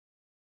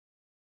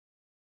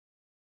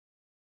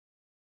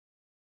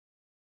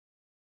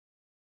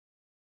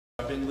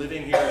been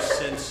living here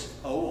since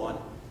 '01.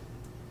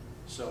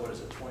 So what is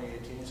it,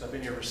 2018? So I've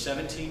been here for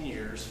 17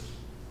 years.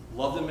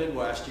 Love the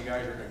Midwest. You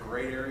guys are in a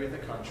great area of the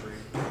country.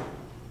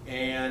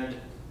 And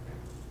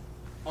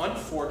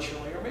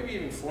unfortunately, or maybe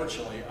even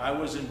fortunately, I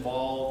was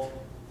involved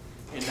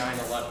in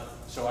 9/11.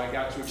 So I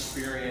got to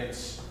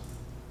experience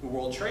the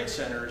World Trade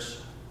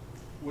Centers,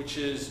 which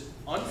is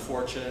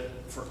unfortunate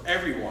for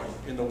everyone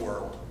in the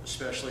world,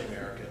 especially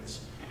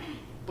Americans.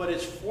 But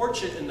it's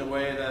fortunate in the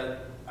way that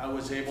I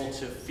was able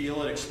to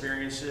feel it,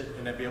 experience it,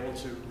 and I'd be able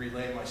to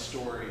relay my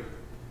story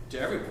to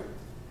everyone.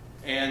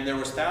 And there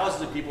was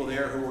thousands of people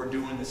there who were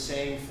doing the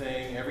same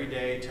thing every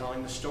day,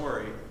 telling the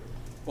story.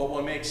 But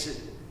what makes it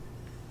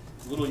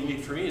a little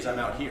unique for me is I'm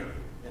out here.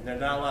 And there are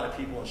not a lot of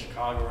people in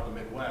Chicago or the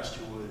Midwest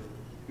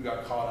who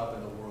got caught up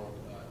in the World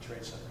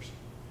Trade Centers.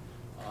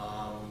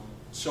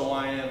 So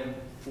I am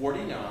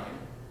 49.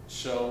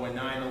 So when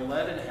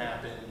 9/11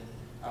 happened,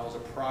 I was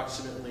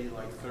approximately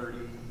like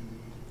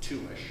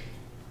 32-ish.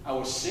 I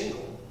was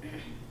single.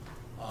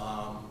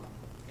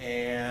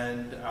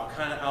 And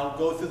I'll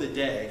go through the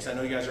day, because I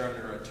know you guys are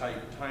under a tight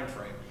time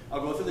frame.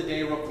 I'll go through the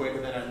day real quick,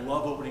 and then I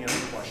love opening up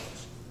for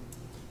questions.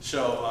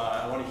 So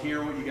I want to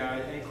hear what you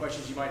guys, any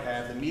questions you might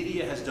have. The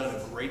media has done a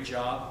great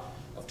job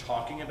of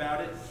talking about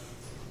it.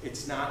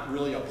 It's not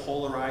really a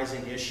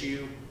polarizing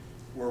issue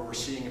where we're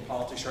seeing in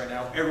politics right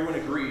now. Everyone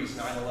agrees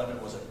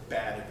 9/11 was a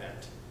bad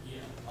event.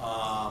 Yeah.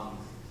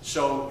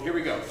 So here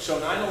we go. So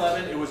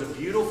 9/11, it was a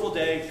beautiful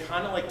day,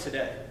 kind of like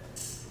today.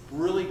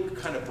 Really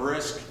kind of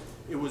brisk.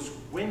 It was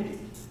windy,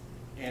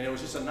 and it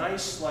was just a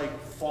nice like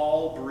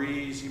fall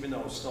breeze, even though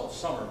it was still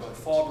summer, but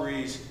fall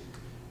breeze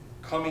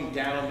coming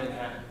down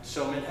Manhattan.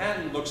 So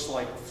Manhattan looks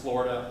like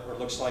Florida, or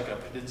looks like a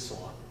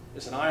peninsula.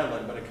 It's an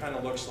island, but it kind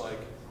of looks like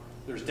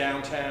there's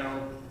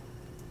downtown,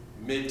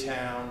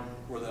 midtown,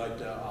 where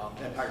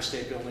the Empire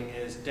State Building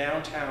is.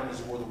 Downtown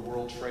is where the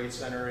World Trade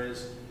Center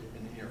is,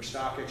 and the New York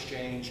Stock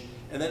Exchange.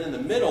 And then in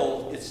the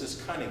middle, it's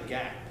this kind of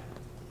gap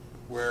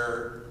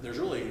where there's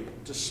really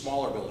just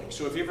smaller buildings.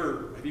 So have you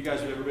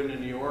guys ever been to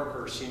New York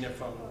or seen it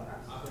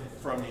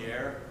from the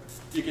air?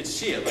 You can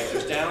see it, like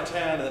there's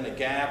downtown, and then the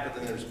Gap, and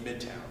then there's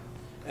Midtown.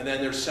 And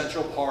then there's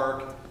Central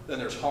Park, then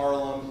there's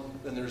Harlem,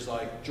 then there's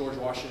like George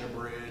Washington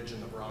Bridge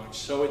and the Bronx.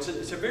 So it's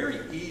a very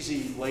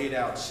easy laid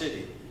out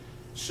city.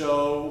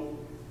 So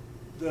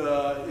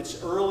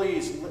it's early,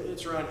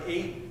 it's around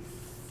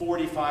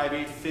 8:45,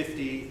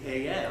 8:50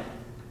 a.m.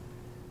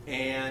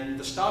 and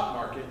the stock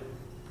market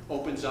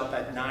opens up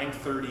at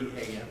 9:30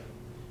 a.m.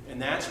 And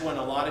that's when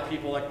a lot of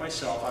people like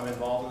myself, I'm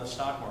involved in the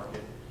stock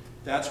market,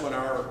 that's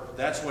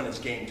when it's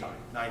game time,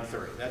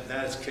 9:30.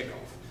 That is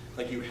kickoff.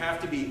 Like you have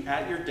to be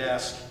at your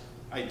desk,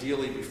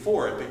 ideally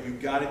before it, but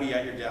you've got to be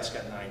at your desk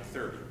at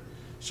 9:30.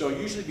 So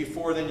usually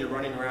before then you're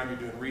running around, you're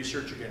doing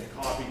research, you're getting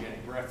coffee, you're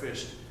getting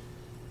breakfast.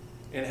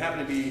 And it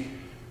happened to be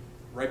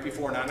right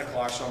before 9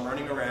 o'clock, so I'm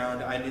running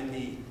around. I'm in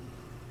the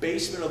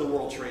basement of the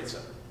World Trade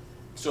Center.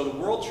 So the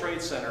World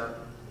Trade Center,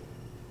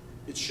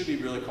 it should be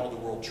really called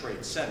the World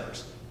Trade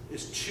Centers,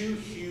 is two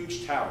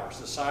huge towers.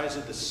 The size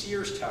of the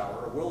Sears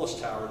Tower or Willis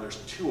Tower, there's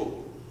two of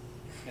them.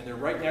 And they're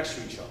right next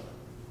to each other.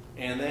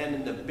 And then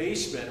in the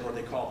basement, or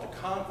they call it the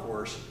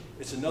concourse,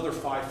 it's another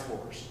 5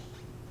 floors.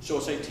 So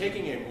it's like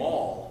taking a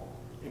mall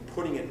and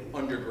putting it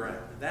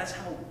underground. That's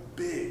how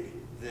big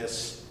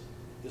this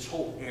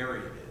whole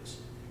area is.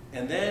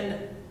 And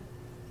then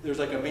there's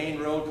like a main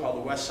road called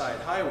the West Side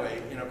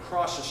Highway, and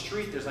across the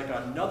street there's like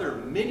another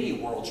mini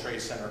World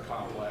Trade Center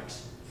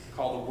complex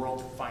called the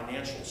World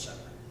Financial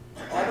Center.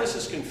 All this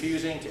is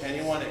confusing to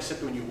anyone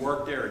except when you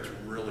work there, it's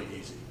really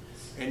easy.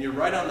 And you're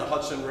right on the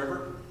Hudson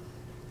River,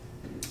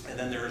 and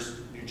then there's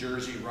New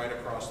Jersey right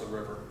across the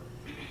river.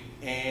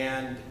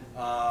 And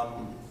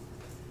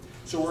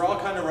so we're all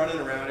kind of running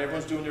around,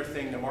 everyone's doing their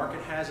thing, the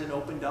market hasn't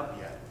opened up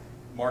yet,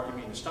 market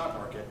meaning the stock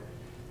market.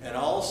 And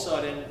all of a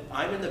sudden,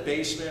 I'm in the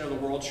basement of the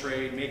World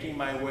Trade, making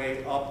my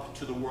way up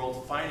to the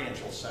World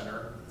Financial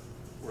Center,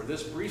 where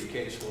this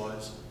briefcase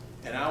was,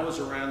 and I was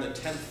around the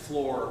 10th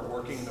floor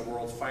working in the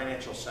World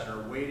Financial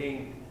Center,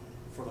 waiting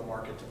for the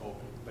market to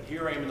open. But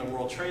here I am in the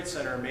World Trade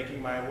Center,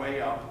 making my way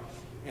up,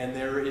 and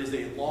there is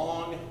a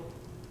long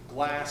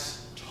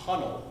glass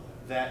tunnel,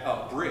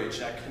 bridge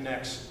that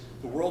connects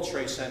the World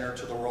Trade Center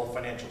to the World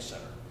Financial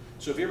Center.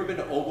 So if you've ever been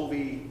to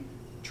Ogilvy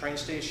train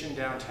station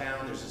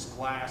downtown, there's this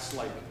glass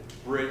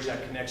bridge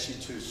that connects you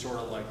to sort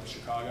of like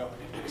Chicago.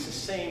 It's the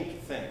same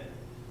thing.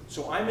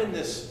 So I'm in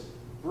this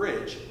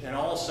bridge, and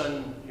all of a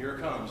sudden, here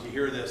it comes. You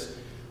hear this,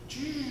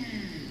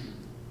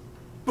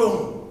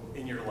 boom,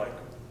 and you're like,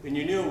 and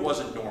you knew it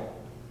wasn't normal.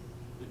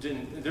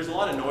 There's a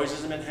lot of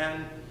noises in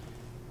Manhattan,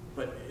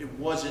 but it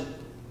wasn't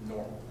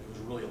normal. It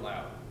was really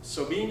loud.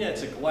 So being that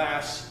it's a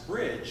glass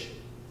bridge,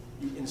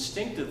 you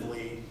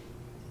instinctively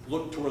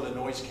look to where the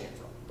noise came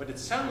from. But it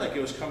sounded like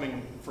it was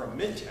coming from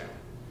Midtown.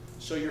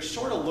 So you're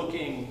sort of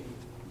looking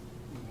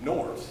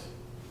north,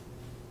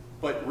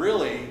 but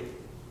really,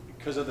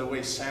 because of the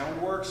way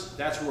sound works,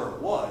 that's where it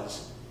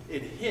was.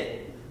 It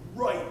hit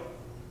right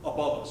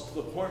above us to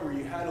the point where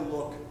you had to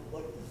look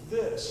like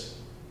this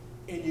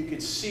and you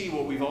could see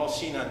what we've all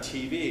seen on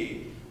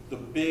TV, the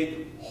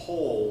big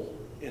hole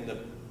in the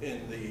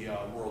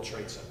World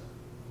Trade Center.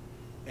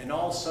 And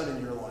all of a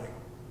sudden you're like,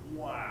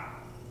 wow.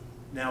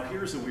 Now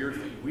here's the weird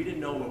thing. We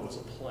didn't know it was a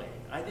plane.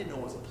 I didn't know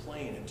it was a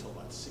plane until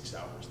about 6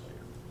 hours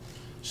later.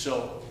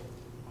 So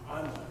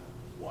I'm like,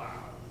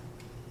 wow.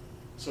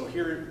 So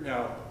here,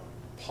 now,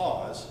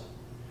 pause.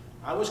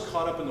 I was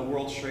caught up in the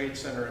World Trade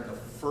Center in the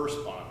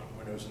first bombing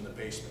when it was in the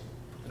basement.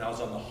 And I was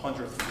on the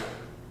 100th floor.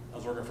 I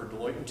was working for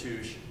Deloitte &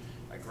 Touche.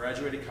 I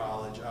graduated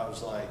college. I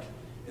was like,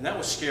 and that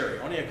was scary.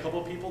 Only a couple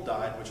of people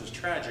died, which was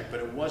tragic, but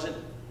it wasn't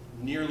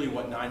nearly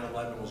what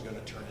 9/11 was going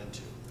to turn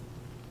into.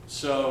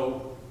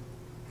 So,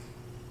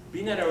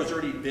 being that I was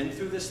already been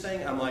through this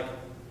thing, I'm like,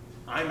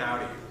 I'm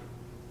out of here.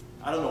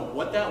 I don't know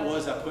what that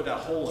was that put that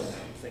hole in that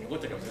thing. It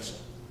looked like a missile.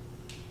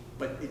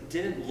 But it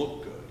didn't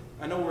look good.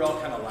 I know we're all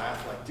kind of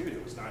laughed like, dude,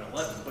 it was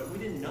 9/11, but we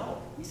didn't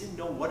know. We didn't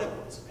know what it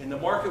was. And the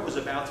market was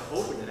about to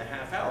open in a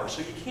half hour.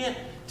 So you can't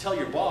tell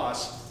your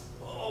boss,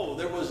 oh,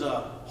 there was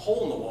a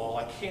hole in the wall,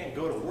 I can't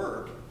go to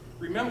work.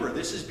 Remember,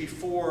 this is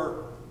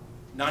before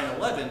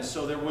 9/11,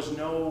 so there was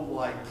no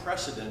like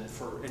precedent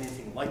for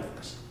anything like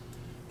this.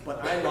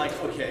 But I'm like,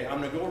 okay,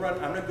 I'm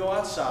gonna go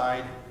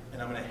outside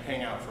and I'm gonna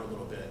hang out for a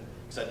little bit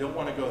because I don't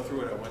want to go through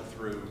what I went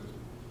through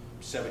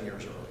 7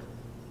 years earlier.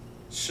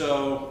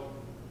 So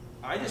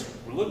I just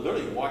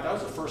literally walked, I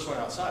was the first one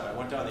outside. I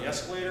went down the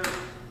escalator,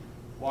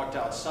 walked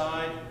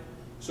outside.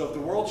 So if the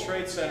World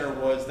Trade Center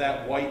was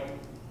that white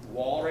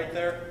wall right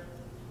there,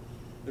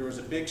 there was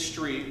a big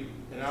street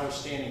and I was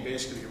standing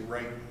basically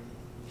right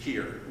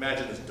here.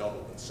 Imagine it's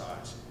double in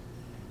size.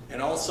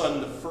 And all of a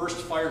sudden the first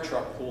fire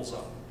truck pulls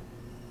up.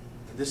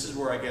 And this is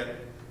where I get,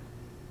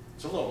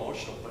 it's a little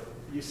emotional, but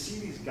you see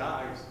these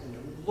guys and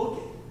they're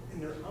looking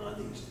and they're on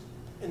these,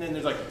 and then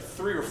there's like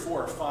 3 or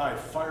 4 or 5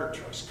 fire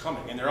trucks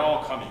coming and they're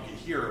all coming. You can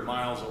hear it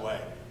miles away.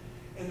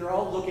 And they're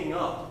all looking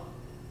up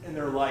and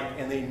they're like,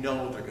 and they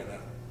know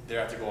they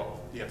have to go up,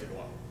 you have to go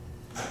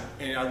up.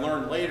 And I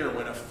learned later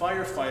when a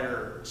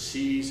firefighter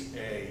sees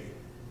a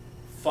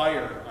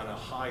fire on a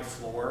high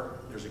floor,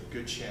 there's a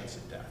good chance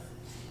of death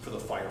for the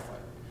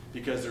firefighter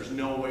because there's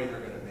no way they're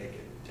going to make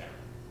it down.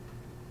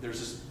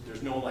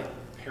 There's no like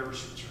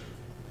parachutes or anything.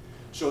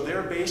 So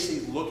they're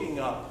basically looking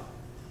up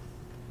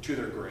to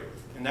their grave.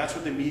 And that's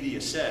what the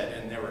media said,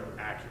 and they were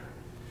accurate.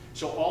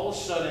 So all of a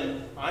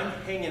sudden, I'm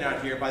hanging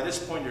out here. By this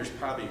point, there's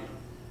probably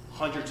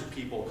hundreds of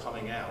people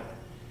coming out.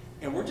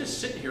 And we're just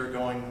sitting here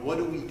going, what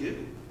do we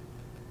do?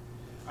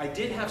 I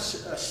did have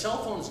cell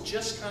phones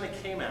just kind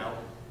of came out.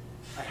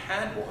 I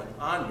had one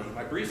on me.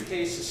 My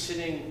briefcase is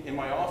sitting in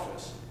my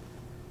office.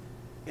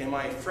 And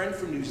my friend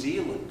from New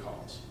Zealand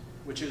calls,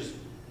 which is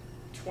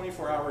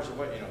 24 hours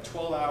away,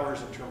 12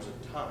 hours in terms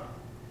of time.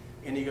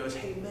 And he goes,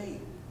 hey,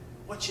 mate,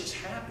 what just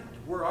happened?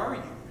 Where are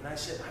you? And I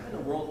said, I'm in the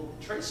World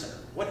Trade Center.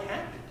 What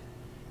happened?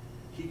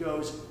 He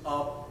goes,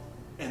 up,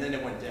 and then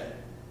it went dead.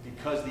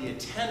 Because the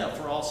antenna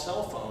for all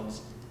cell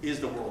phones is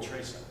the World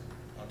Trade Center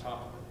on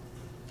top of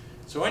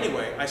it. So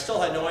anyway, I still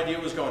had no idea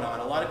what was going on.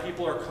 A lot of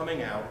people are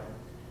coming out.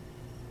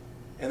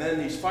 And then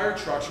these fire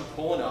trucks are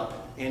pulling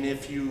up. And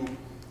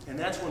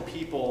that's when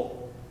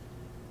people,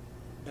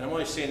 and I'm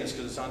only saying this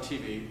because it's on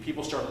TV,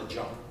 people started to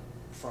jump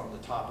from the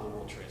top of the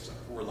World Trade Center,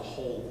 where the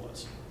hole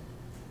was.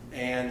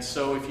 And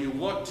so if you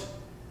looked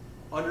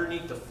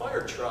underneath the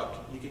fire truck,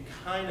 you could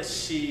kind of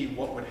see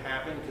what would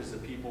happen because the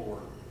people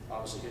were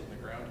obviously hitting the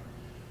ground.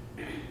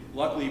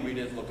 Luckily, we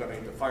didn't look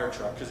underneath the fire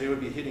truck because they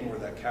would be hitting where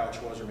that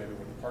couch was or maybe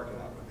where the parking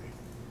lot would be.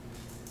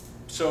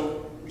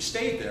 So we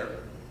stayed there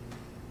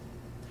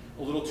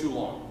a little too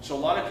long. So a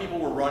lot of people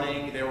were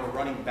running. They were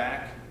running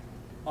back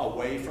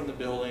away from the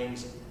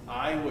buildings.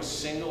 I was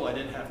single. I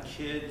didn't have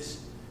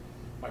kids.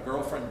 My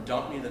girlfriend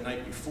dumped me the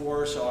night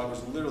before, so I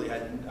was literally,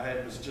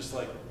 I was just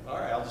like, all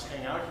right, I'll just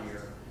hang out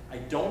here. I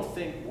don't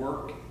think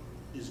work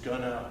is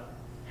gonna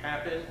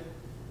happen,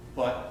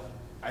 but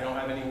I don't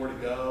have anywhere to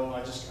go.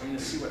 I'm gonna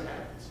see what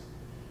happens.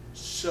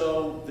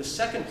 So the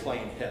second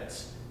plane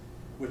hits,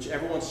 which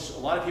a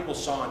lot of people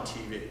saw on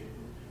TV.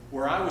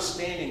 Where I was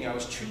standing, I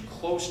was too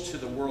close to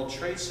the World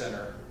Trade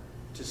Center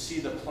to see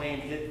the plane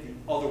hit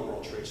the other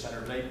World Trade Center.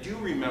 But I do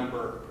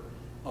remember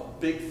a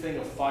big thing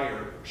of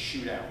fire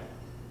shoot out.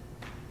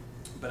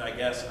 But I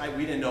guess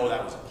we didn't know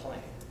that was a plane.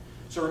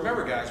 So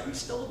remember, guys, we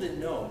still didn't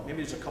know. Maybe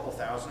there's a couple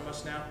thousand of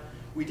us now.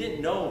 We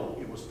didn't know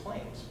it was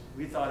planes.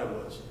 We thought it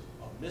was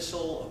a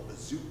missile, a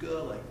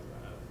bazooka,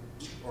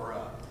 or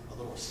a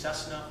little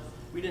Cessna.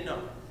 We didn't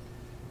know.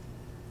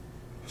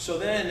 So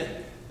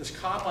then this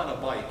cop on a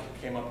bike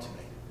came up to me.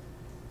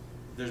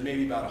 There's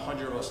maybe about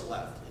 100 of us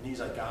left. And he's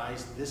like,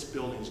 guys, this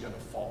building's going to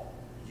fall.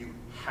 You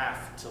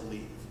have to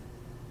leave.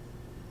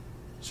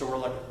 So we're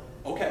like,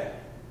 okay.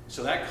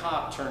 So that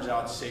cop turns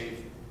out to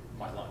save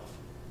my life.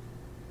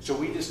 So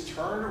we just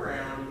turned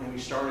around and we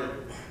started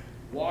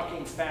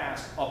walking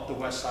fast up the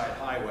West Side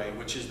Highway,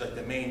 which is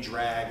the main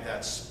drag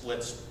that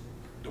splits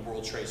the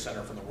World Trade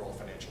Center from the World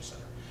Financial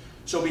Center.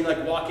 So we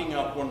like walking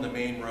up one of the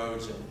main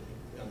roads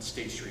on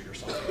State Street or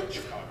something in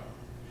Chicago.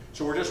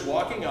 So we're just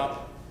walking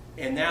up,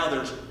 and now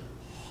there's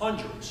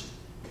hundreds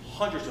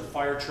hundreds of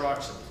fire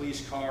trucks and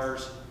police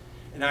cars.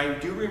 And I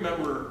do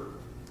remember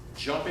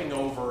jumping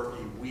over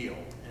a wheel,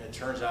 and it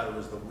turns out it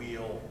was the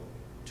wheel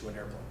to an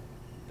airplane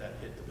that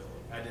hit the building.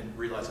 I didn't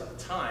realize at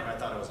the time, I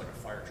thought it was like a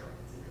fire truck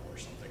wheel or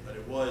something, but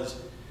it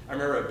was, I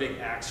remember a big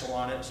axle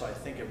on it, so I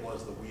think it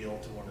was the wheel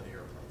to one of the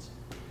airplanes.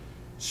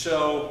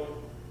 So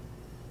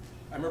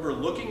I remember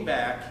looking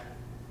back,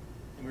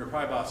 and we were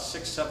probably about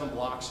 6, 7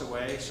 blocks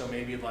away, so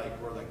maybe like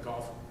where the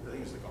golf, I think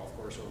it was the golf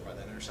course over by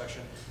that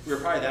intersection. We were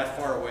probably that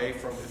far away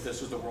from if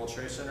this was the World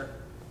Trade Center.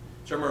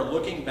 So I remember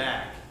looking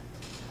back,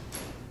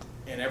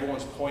 and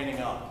everyone's pointing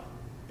up,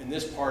 and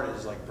this part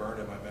is like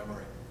burned in my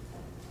memory.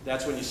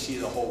 That's when you see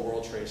the whole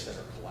World Trade Center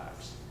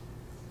collapse.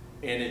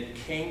 And it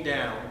came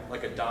down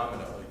like a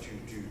domino, like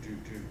do.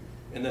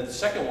 And then the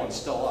second one's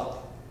still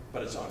up,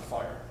 but it's on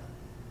fire.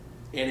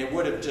 And it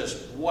would have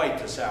just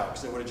wiped us out,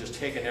 because it would have just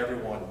taken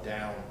everyone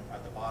down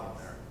at the bottom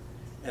there.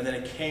 And then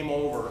it came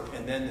over,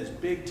 and then this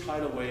big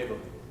tidal wave of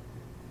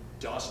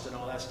dust and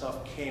all that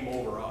stuff came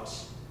over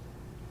us.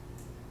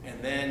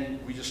 And then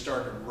we just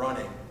started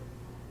running.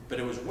 But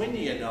it was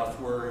windy enough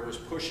where it was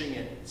pushing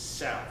it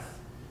south.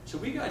 So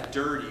we got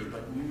dirty,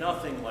 but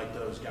nothing like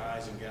those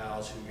guys and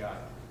gals who got,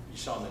 you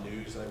saw in the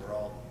news, they were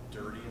all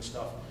dirty and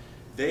stuff.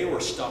 They were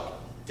stuck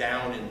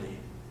down in the,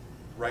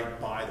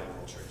 right by the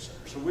World Trade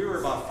Center. So we were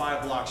about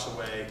 5 blocks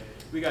away.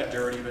 We got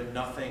dirty, but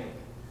nothing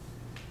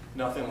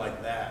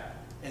like that.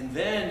 And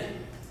then,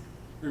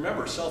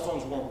 remember, cell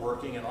phones weren't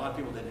working, and a lot of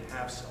people didn't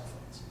have cell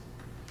phones.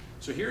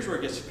 So here's where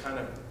it gets kind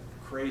of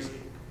crazy.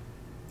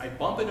 I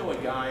bump into a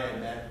guy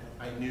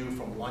I knew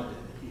from London.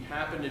 He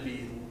happened to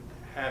be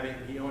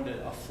he owned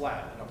a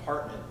flat, an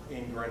apartment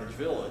in Greenwich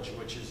Village,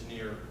 which is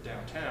near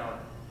downtown.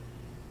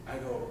 I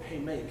go, hey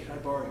mate, can I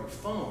borrow your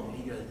phone? And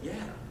he goes, yeah.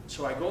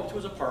 So I go up to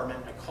his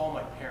apartment, I call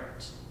my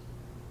parents.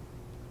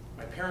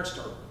 My parents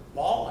start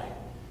bawling,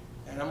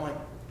 and I'm like,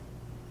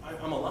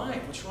 I'm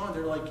alive, what's wrong?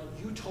 They're like,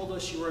 you told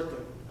us you were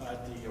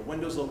at the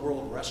Windows of the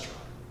World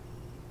restaurant,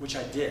 which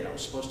I did. I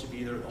was supposed to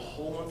be there the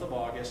whole month of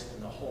August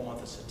and the whole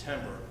month of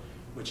September,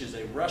 which is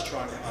a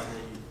restaurant on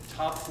the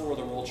top floor of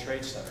the World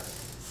Trade Center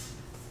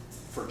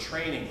for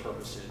training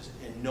purposes,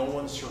 and no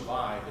one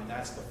survived, and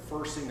that's the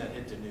first thing that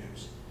hit the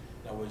news.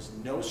 There was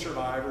no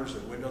survivors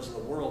at Windows of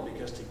the World,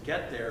 because to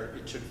get there,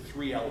 it took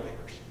 3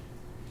 elevators.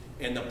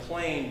 And the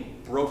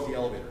plane broke the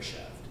elevator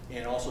shaft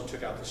and also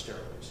took out the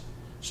stairways.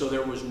 So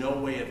there was no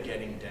way of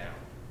getting down.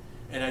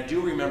 And I do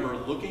remember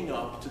looking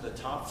up to the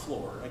top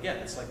floor. Again,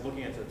 it's like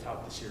looking at the top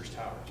of the Sears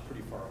Tower. It's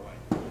pretty far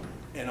away.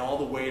 And all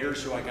the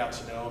waiters who I got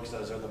to know, because I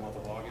was there the month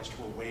of August,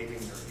 were waving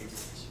their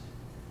aprons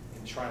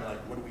and trying to, like,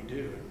 what do we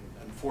do?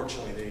 And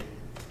unfortunately, they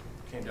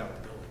came down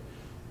the building.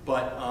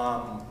 But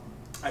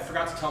I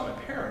forgot to tell my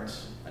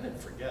parents, I didn't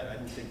forget, I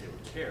didn't think they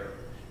would care,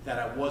 that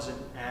I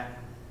wasn't at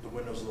the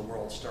Windows of the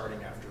World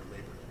starting after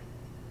Labor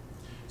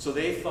Day. So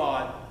they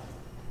thought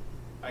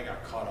I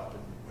got caught up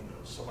in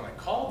Windows. So when I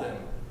called them,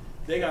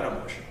 they got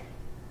emotional.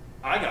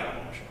 I got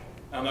emotional.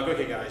 I'm like,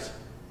 okay guys,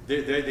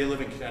 they live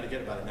in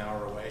Connecticut, about an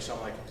hour away, so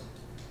I'm like,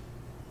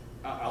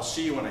 I'll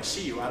see you when I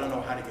see you. I don't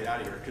know how to get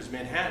out of here, because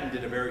Manhattan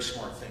did a very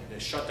smart thing. They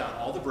shut down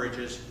all the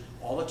bridges,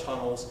 all the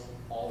tunnels,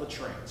 all the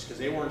trains, because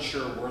they weren't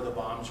sure where the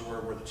bombs were,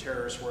 where the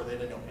terrorists were. They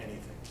didn't know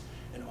anything.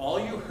 And all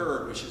you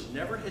heard, which has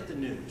never hit the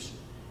news,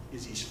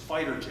 is these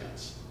fighter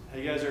jets. Have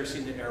you guys ever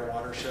seen the Air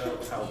Water Show,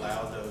 how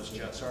loud those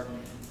jets are?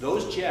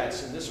 Those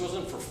jets, and this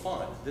wasn't for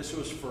fun, this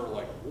was for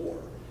like war.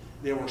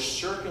 They were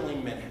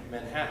circling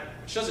Manhattan,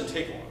 which doesn't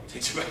take long. It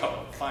takes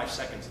about 5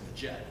 seconds in the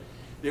jet.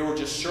 They were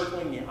just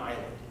circling the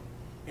island,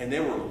 and they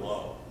were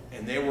low,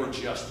 and they were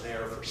just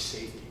there for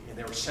safety. And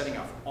they were setting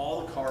off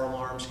all the car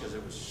alarms because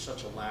it was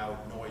such a loud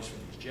noise from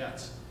these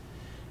jets.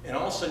 And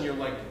all of a sudden you're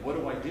like, what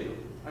do I do?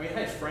 I mean,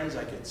 I had friends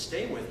I could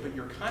stay with, but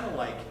you're kind of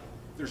like,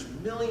 there's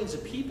millions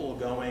of people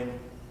going,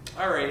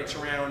 all right, it's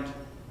around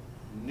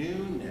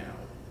noon now,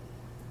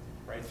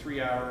 right? 3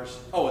 hours.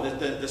 Oh,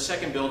 the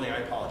second building, I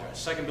apologize.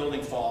 Second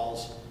building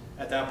falls.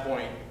 At that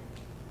point,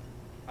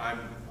 I'm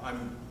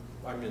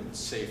in a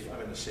safe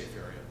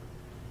area.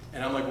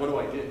 And I'm like, what do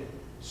I do?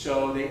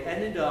 So they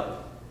ended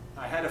up,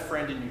 I had a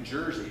friend in New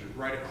Jersey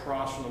right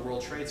across from the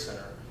World Trade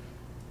Center,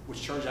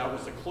 which turns out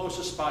was the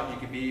closest spot you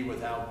could be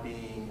without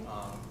being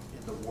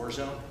in the war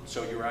zone.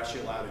 So you were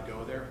actually allowed to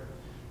go there.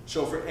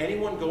 So for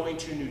anyone going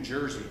to New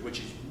Jersey, which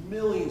is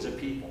millions of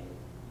people,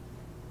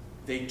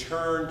 they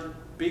turned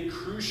big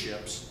cruise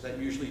ships that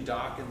usually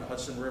dock in the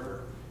Hudson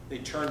River, they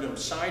turned them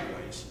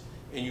sideways,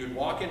 and you'd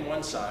walk in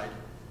one side,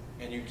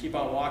 and you'd keep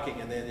on walking,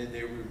 and then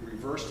they would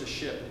reverse the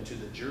ship into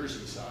the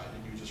Jersey side,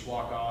 and you just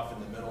walk off in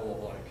the middle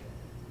of like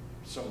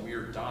some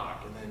weird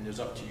dock, and then it's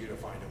up to you to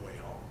find a way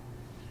home.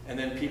 And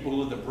then people who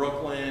lived in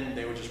Brooklyn,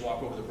 they would just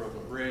walk over the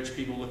Brooklyn Bridge.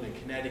 People who lived in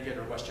Connecticut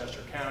or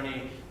Westchester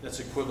County, that's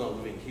equivalent of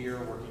living here,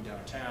 working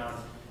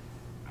downtown,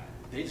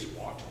 they just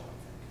walked home.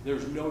 There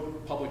was no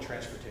public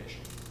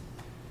transportation.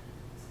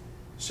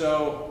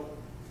 So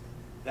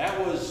that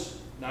was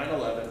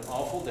 9/11,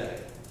 awful day.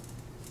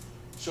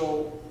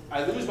 So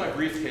I lose my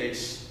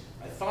briefcase.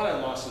 I thought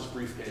I lost this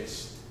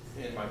briefcase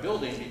in my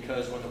building,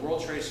 because when the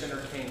World Trade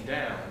Center came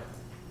down,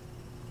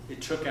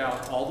 it took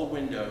out all the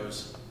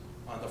windows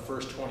on the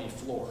first 20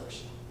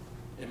 floors.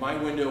 And my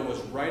window was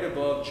right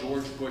above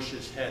George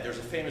Bush's head. There's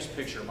a famous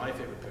picture, my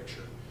favorite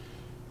picture.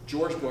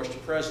 George Bush, the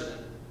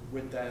president,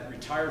 with that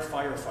retired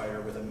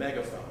firefighter with a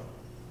megaphone.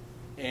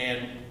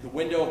 And the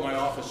window of my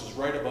office was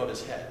right above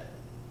his head.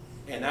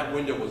 And that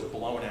window was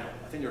blown out.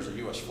 I think there was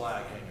a US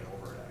flag hanging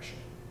over it, actually.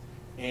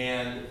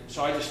 And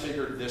so I just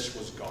figured this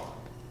was gone.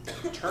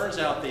 Turns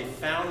out they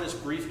found this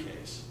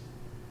briefcase.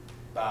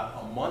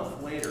 About a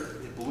month later,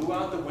 it blew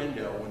out the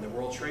window when the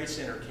World Trade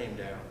Center came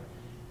down,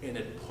 and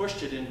it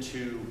pushed it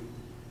into,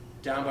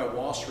 down by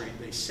Wall Street.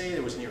 They say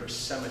it was near a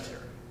cemetery.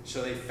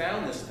 So they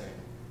found this thing.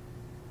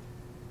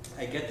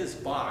 I get this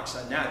box.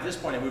 Now at this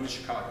point I moved to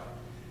Chicago.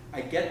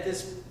 I get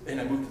this,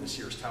 and I moved to the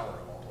Sears Tower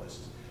of all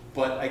places.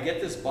 But I get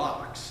this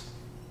box,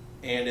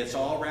 and it's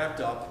all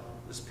wrapped up,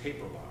 this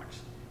paper box.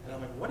 And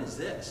I'm like, what is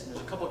this? And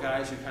there's a couple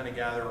guys who kind of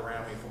gather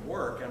around me from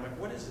work, and I'm like,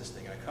 what is this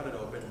thing? I cut it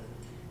open,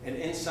 and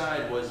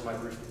inside was my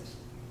briefcase.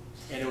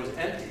 And it was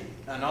empty,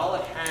 and all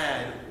it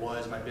had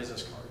was my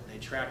business card. And they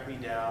tracked me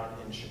down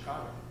in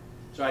Chicago.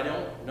 So I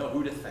don't know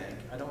who to thank.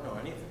 I don't know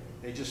anything.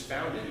 They just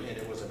found it, and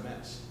it was a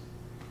mess.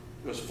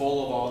 It was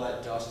full of all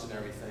that dust and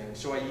everything.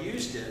 So I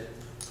used it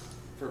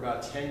for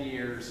about 10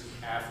 years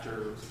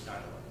after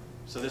 9/11.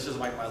 So this is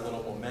like my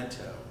little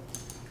memento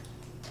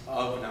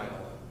of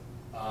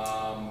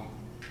 9/11.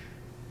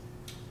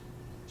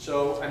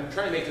 So I'm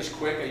trying to make this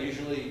quick. I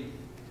usually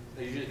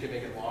can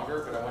make it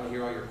longer, but I want to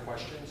hear all your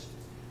questions.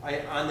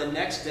 On the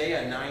next day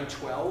at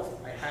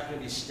 9/12, I happen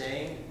to be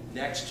staying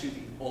next to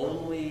the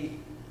only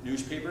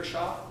newspaper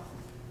shop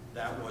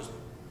that was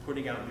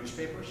putting out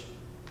newspapers.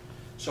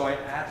 So I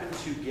happened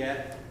to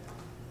get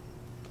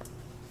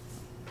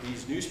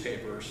these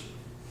newspapers.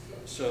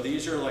 So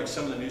these are like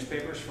some of the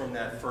newspapers from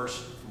that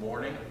first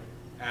morning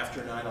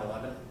after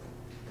 9/11.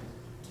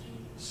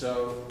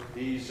 So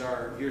these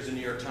are, here's the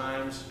New York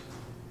Times.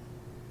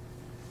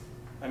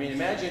 I mean,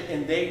 imagine,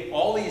 and they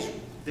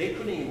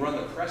couldn't even run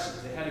the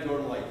presses. They had to go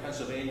to like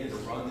Pennsylvania to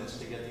run this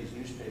to get these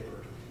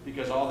newspapers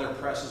because all their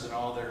presses and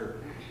all their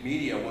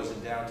media was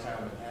in downtown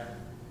Manhattan.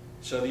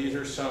 So these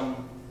are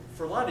some,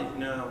 for a lot of,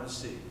 no, let's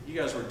see. You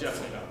guys were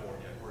definitely not born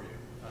yet, were you?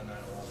 On 9/11,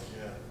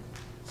 yeah.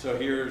 So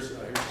here's 2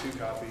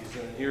 copies,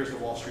 and here's the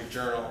Wall Street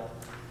Journal.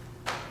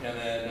 And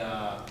then,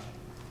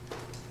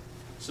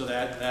 so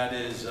that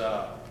is,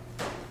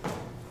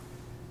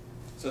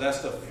 so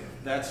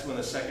that's when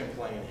the second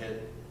plane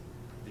hit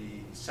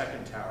the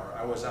second tower.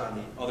 I was on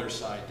the other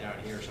side down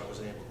here, so I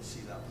wasn't able to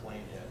see that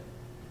plane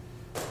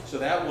hit. So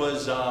that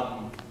was,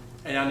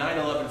 and on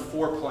 9/11,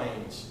 4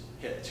 planes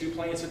hit. 2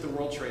 planes hit the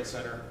World Trade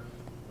Center,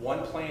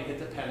 1 plane hit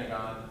the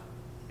Pentagon,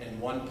 and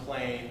 1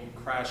 plane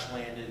crash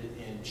landed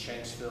in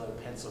Shanksville,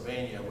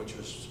 Pennsylvania, which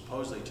was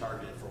supposedly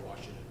targeted for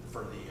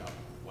the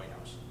White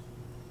House.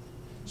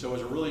 So it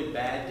was a really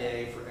bad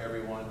day for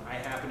everyone. I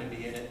happened to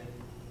be in it,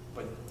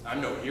 but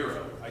I'm no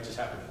hero. I just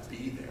happened to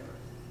be there.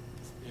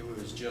 It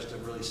was just a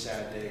really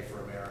sad day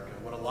for America.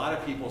 What a lot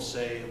of people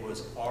say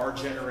was our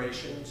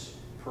generation's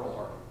Pearl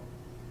Harbor,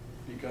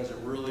 because it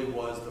really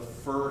was the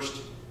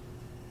first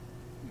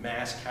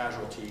mass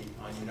casualty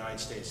on United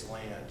States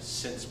land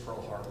since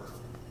Pearl Harbor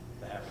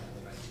that happened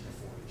in the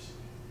 1940s.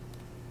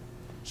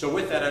 So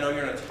with that, I know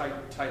you're in a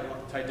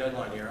tight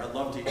deadline here. I'd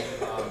love to,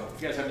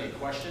 if you guys have any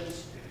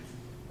questions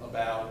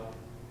about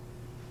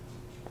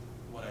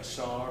what I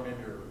saw, or maybe,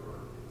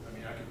 I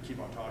mean, I could keep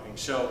on talking.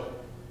 So,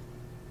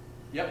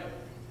 yep.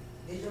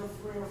 Is your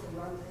friend from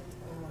London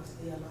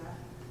still alive?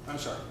 I'm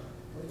sorry.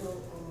 Was your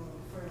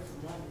friend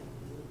from London,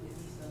 is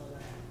he still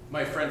alive?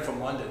 My friend from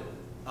London.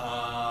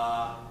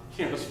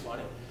 You know, it's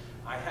funny.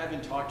 I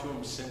haven't talked to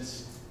him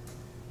since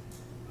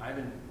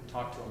 9/11.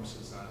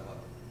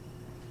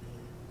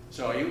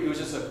 So it was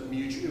just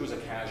it was a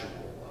casual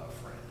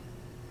friend.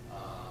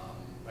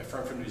 My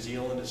friend from New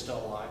Zealand is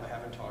still alive. I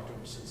haven't talked to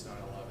him since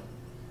 9/11.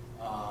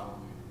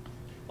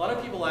 A lot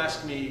of people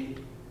ask me,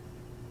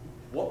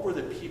 what were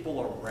the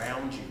people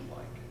around you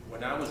like?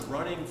 When I was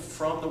running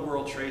from the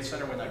World Trade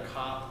Center, when that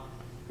cop,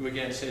 who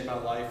again saved my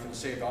life and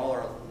saved all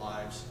our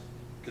lives,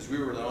 because we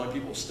were the only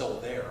people still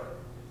there,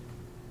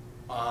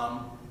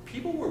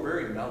 people were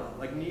very mellow.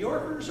 Like, New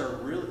Yorkers are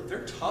really,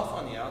 they're tough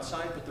on the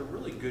outside, but they're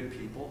really good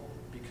people,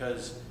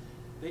 because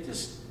they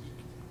just,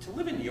 to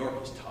live in New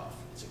York is tough.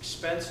 It's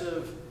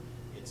expensive,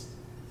 it's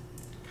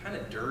kind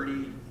of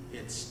dirty,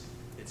 it's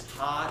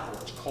hot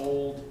or it's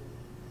cold,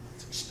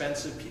 it's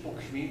expensive. People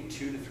commute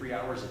 2 to 3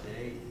 hours a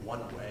day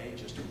one way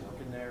just to work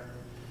in there.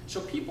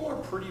 So people are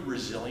pretty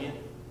resilient.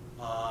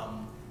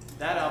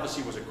 That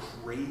obviously was a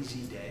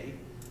crazy day,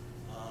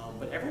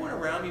 but everyone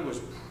around me was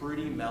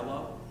pretty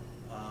mellow.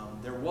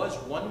 There was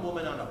one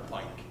woman on a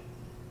bike.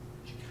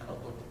 She kind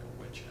of looked like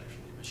a witch,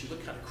 actually, but she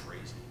looked kind of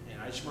crazy.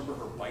 And I just remember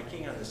her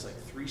biking on this like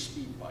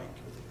 3-speed bike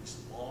with like, this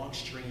long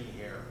stringy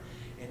hair,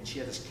 and she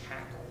had this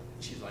cackle.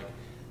 And she's like,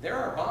 "There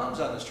are bombs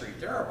on the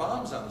street. There are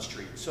bombs on the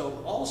street."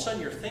 So all of a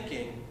sudden you're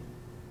thinking,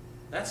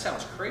 that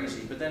sounds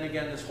crazy, but then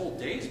again, this whole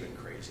day's been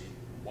crazy.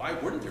 Why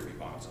wouldn't there be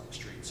bombs on the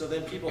street? So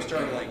then people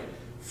started like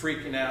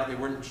freaking out. They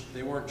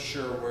weren't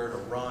sure where to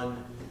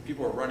run.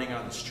 People were running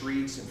on the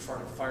streets in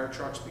front of fire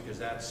trucks because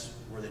that's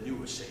where they knew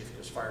it was safe,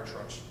 because fire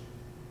trucks,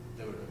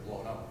 they would have been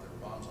blown up if there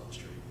were bombs on the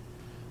street.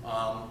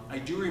 I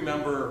do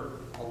remember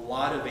a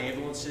lot of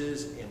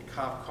ambulances and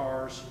cop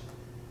cars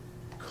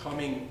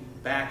coming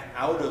back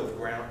out of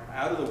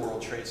the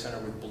World Trade Center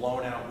with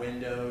blown out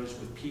windows,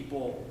 with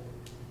people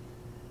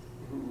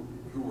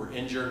who were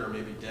injured or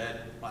maybe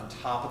dead on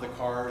top of the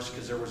cars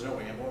because there was no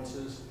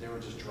ambulances. They were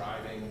just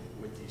driving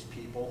with these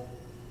people.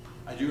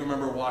 I do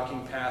remember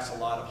walking past a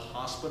lot of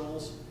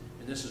hospitals,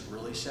 and this is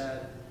really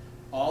sad.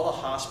 All the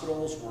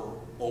hospitals were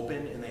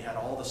open, and they had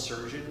all the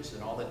surgeons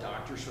and all the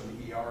doctors from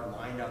the ER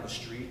lined on the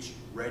streets,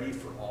 ready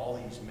for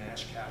all these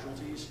mass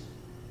casualties,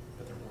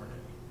 but there weren't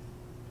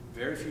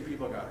any. Very few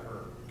people got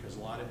hurt, because a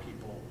lot of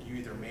people, you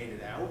either made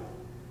it out,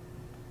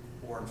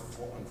 or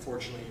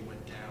unfortunately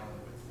went down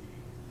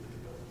with the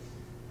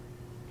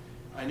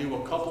building. I knew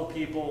a couple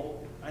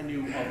people, I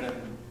knew of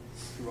them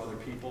through other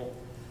people,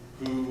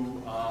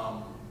 who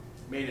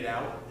made it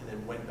out and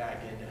then went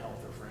back in to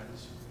help their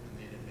friends, and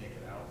they didn't make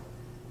it out.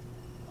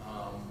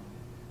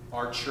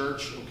 Our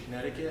church in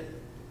Connecticut,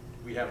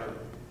 we have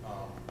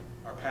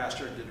our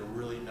pastor did a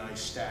really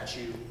nice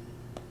statue.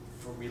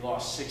 We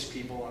lost 6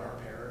 people in our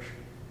parish.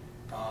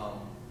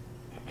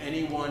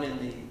 Anyone in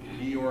the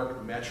New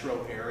York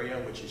metro area,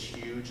 which is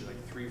huge,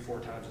 like 3 or 4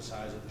 times the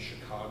size of the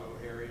Chicago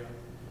area,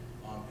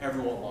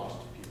 everyone lost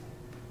people.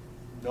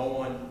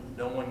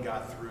 No one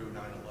got through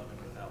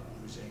 9/11 without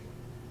losing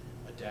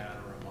a dad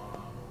or a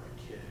mom or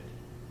a kid.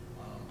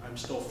 I'm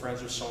still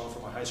friends with someone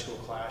from my high school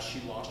class. She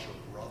lost her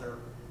brother,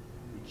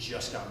 who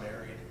just got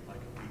married like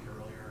a week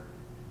earlier.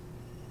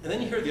 And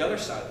then you hear the other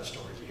side of the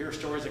stories. You hear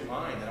stories like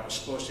mine, that I was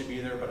supposed to be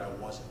there, but I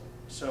wasn't.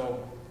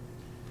 So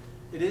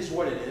it is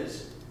what it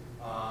is.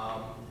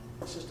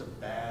 It's just a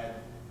bad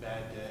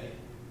day.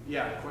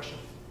 Yeah, question?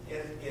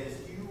 As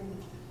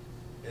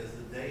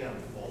the day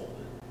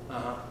unfolded,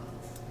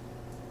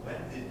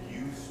 when did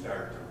you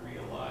start to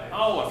realize?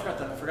 Oh, I forgot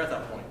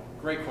that point.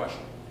 Great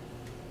question.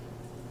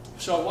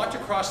 So I walked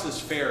across this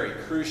ferry,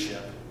 cruise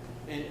ship,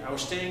 and I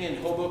was staying in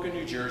Hoboken,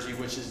 New Jersey,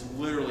 which is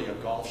literally a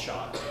golf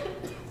shot,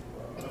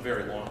 a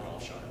very long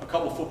golf shot, a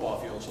couple football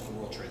fields from the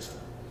World Trade Center.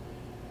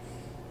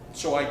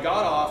 So I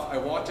got off, I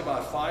walked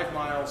about 5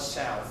 miles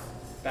south,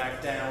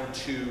 back down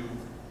to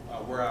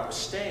where I was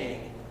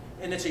staying,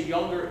 and it's a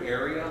younger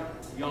area,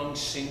 young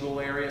single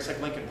area. It's like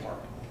Lincoln Park.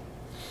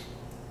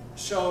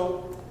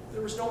 So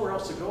there was nowhere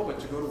else to go but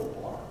to go to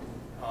a bar.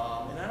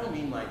 And I don't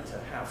mean like to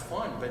have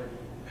fun, but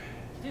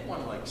you didn't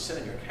want to like sit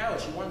on your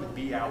couch. You wanted to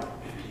be out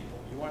with people.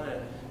 You wanted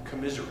to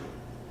commiserate.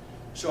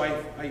 So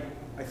I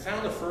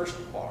found the first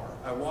bar.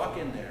 I walk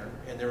in there,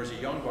 and there was a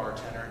young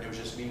bartender, and it was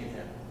just me and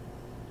him.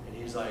 And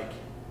he's like,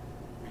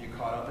 "Were you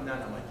caught up in that?"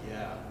 And I'm like,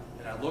 "Yeah."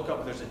 And I look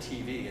up, there's a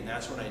TV, and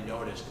that's when I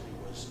noticed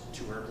it was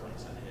 2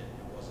 airplanes that hit.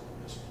 It wasn't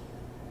this one.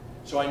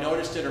 So I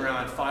noticed it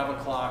around 5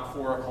 o'clock,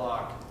 4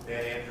 o'clock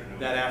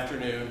that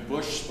afternoon.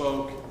 Bush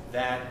spoke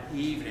that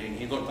evening.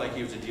 He looked like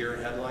he was a deer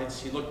in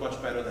headlights. He looked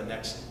much better the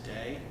next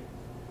day.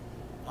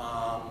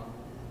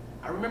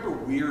 I remember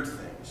weird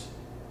things.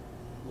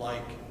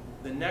 Like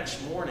the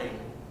next morning,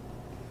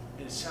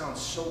 and it sounds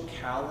so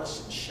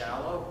callous and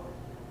shallow,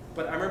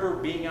 but I remember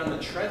being on the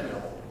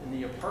treadmill in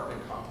the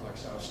apartment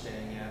complex I was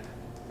staying at,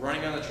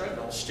 running on the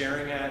treadmill,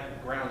 staring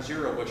at ground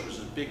zero, which was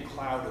a big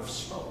cloud of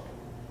smoke.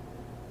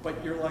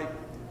 But you're like,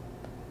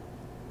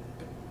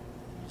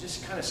 you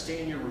just kind of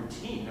stay in your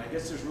routine. I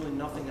guess there's really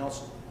nothing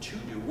else to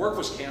do. Work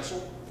was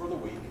canceled for the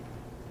week.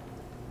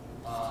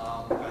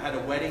 I had a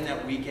wedding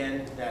that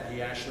weekend that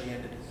he actually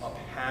ended up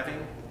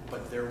having,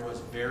 but there was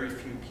very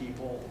few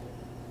people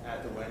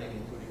at the wedding,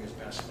 including his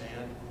best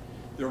man.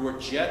 There were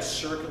jets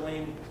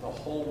circling the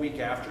whole week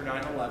after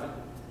 9/11.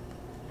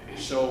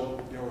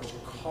 So there was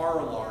car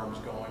alarms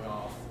going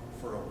off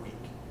for a week.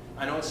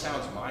 I know it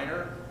sounds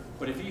minor,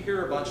 but if you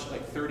hear a bunch,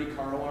 like 30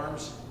 car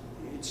alarms,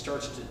 you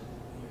start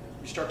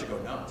to go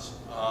nuts.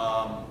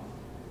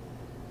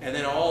 And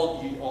then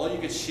all you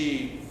could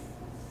see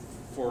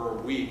for a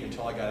week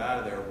until I got out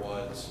of there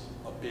was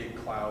a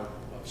big cloud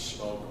of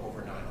smoke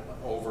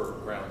over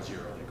ground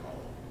zero, they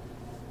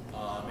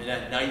call it. And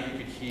at night you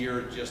could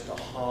hear just a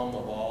hum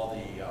of all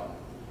the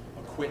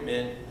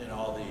equipment and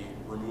all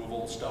the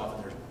removal stuff,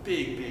 and there's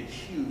big,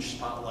 huge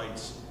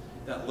spotlights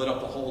that lit up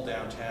the whole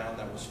downtown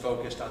that was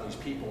focused on these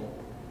people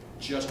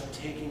just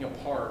taking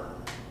apart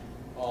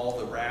all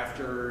the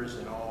rafters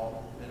and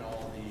all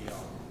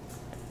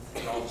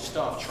the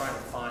stuff, trying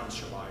to find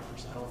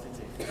survivors. I don't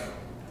think they found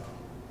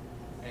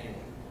anyone.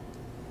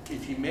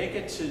 If you make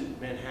it to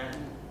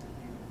Manhattan,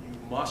 you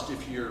must,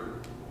 if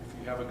you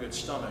have a good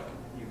stomach,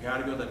 you got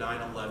to go to the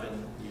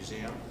 9/11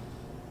 museum.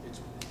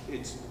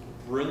 It's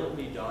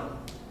brilliantly done.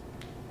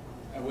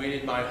 I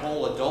waited my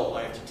whole adult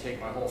life to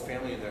take my whole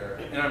family there,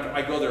 and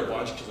I go there a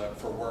bunch because I'm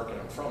for work and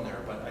I'm from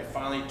there. But I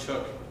finally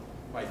took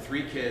my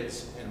 3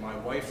 kids and my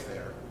wife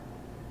there,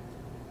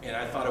 and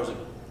I thought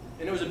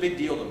it was a big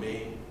deal to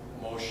me,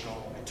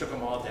 emotional. I took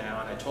them all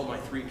down. I told my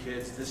 3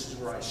 kids, this is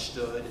where I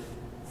stood.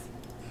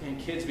 And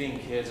kids being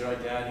kids, they're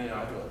like, Dad, you know,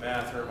 I go to the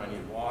bathroom, I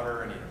need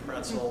water, I need a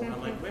pretzel. And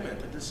I'm like, wait a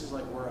minute, but this is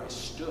like where I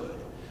stood.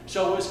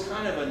 So it was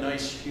kind of a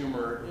nice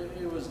humor.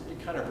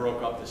 It kind of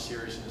broke up the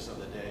seriousness of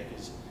the day,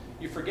 because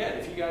you forget,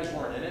 if you guys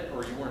weren't in it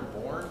or you weren't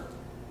born,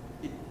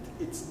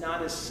 it's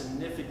not as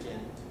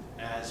significant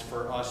as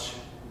for us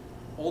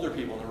older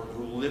people in the room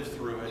who lived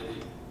through it.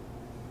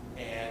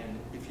 And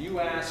if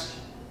you ask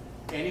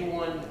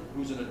anyone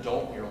who's an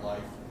adult in your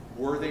life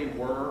where they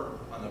were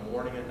on the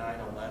morning of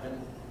 9/11,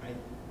 I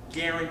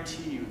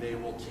guarantee you they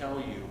will tell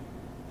you,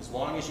 as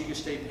long as you can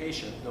stay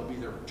patient, they'll be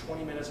there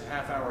 20 minutes, a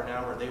half hour, an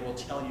hour, they will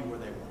tell you where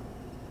they were.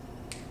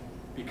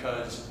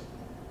 Because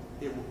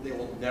they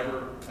will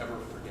never, ever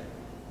forget.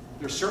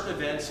 There's certain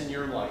events in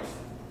your life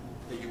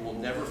that you will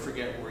never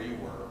forget where you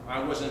were.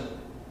 I wasn't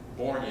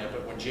born yet,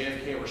 but when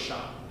JFK was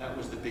shot, that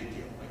was the big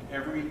deal. Like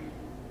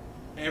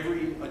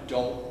every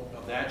adult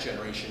of that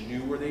generation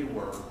knew where they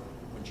were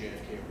when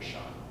JFK was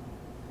shot.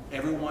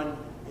 Everyone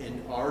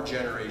in our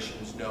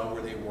generations know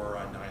where they were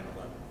on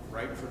 9/11,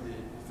 right? For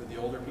the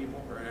older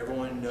people, right?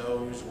 Everyone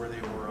knows where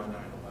they were on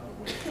 9/11.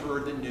 When they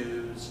heard the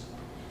news,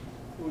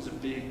 it was a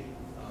big deal.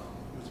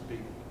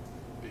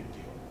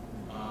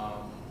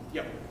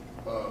 Yep.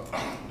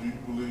 Do you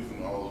believe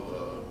in all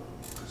the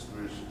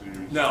conspiracy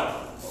theories?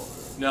 No.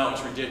 Okay. No,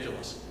 it's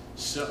ridiculous.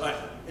 So,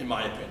 in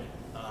my opinion,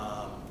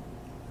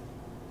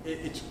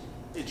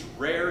 it's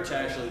rare to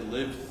actually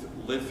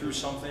live through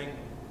something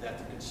that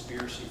the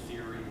conspiracy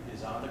theory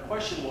is on. The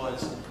question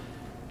was,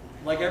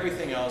 like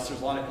everything else,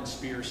 there's a lot of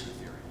conspiracy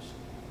theories.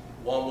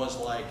 One was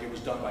like it was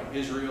done by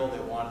Israel. They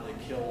wanted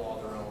to kill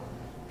all their own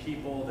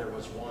people. There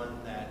was one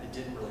that it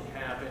didn't really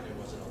happen. It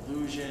was an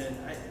illusion.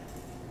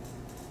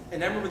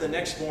 And I remember the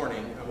next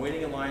morning, I'm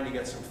waiting in line to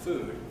get some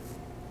food,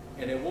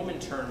 and a woman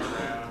turned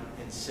around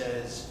and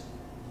says,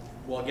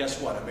 well,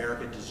 guess what?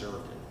 America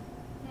deserved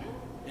it.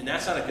 And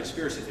that's not a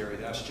conspiracy theory.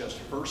 That's just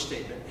her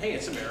statement. Hey,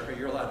 it's America.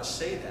 You're allowed to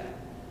say that.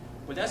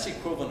 But that's the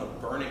equivalent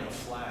of burning a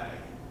flag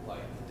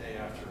like the day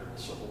after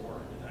the Civil War.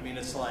 I mean,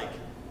 it's like,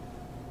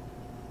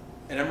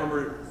 and I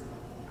remember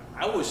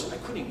I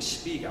couldn't even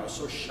speak. I was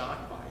so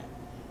shocked by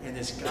it. And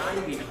this guy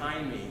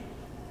behind me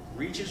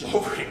reaches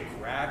over and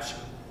grabs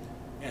her.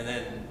 And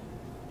then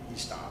he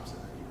stops, and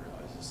then he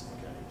realizes,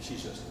 okay,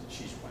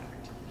 she's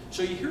whacked.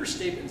 So you hear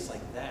statements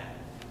like that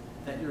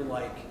you're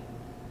like,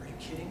 are you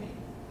kidding me?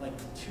 Like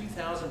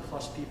 2,000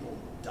 plus people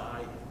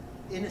died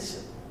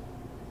innocently.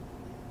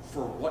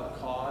 For what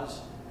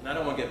cause? And I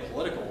don't want to get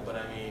political, but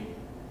I mean,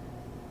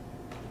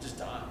 just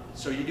died.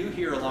 So you do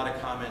hear a lot of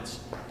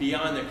comments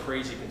beyond the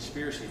crazy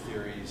conspiracy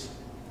theories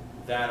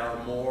that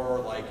are more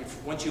like,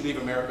 once you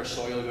leave America's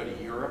soil, you go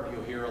to Europe,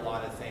 you'll hear a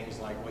lot of things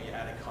like, well, you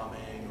had it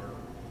coming, or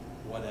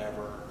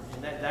whatever.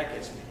 And that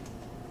gets me.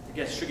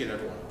 Should get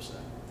everyone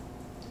upset.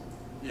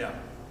 Yeah.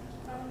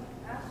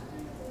 After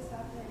this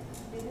happened,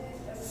 did it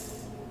ever give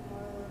you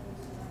more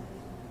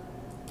survivors?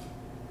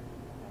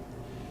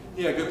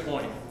 Yeah, good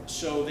point.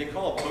 So they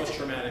call it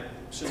post-traumatic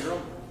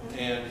syndrome,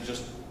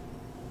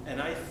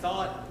 and I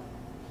thought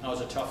I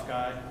was a tough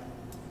guy.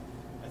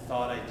 I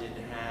thought I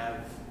didn't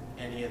have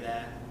any of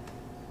that.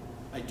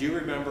 I do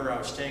remember I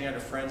was staying at a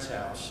friend's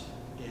house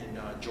in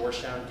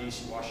Georgetown,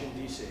 DC,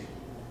 Washington, DC,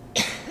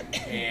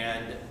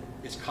 and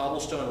it's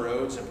cobblestone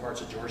roads in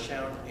parts of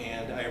Georgetown,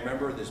 and I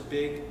remember this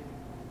big,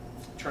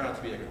 turned out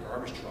to be like a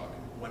garbage truck,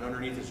 went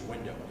underneath his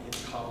window and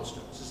hit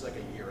cobblestones. This is like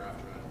a year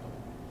after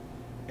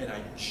 9/11. And I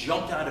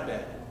jumped out of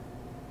bed,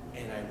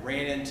 and I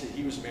ran into,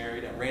 he was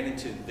married, I ran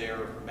into their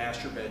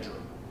master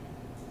bedroom,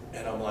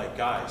 and I'm like,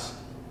 guys,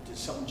 did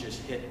something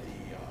just hit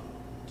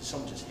did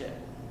something just hit?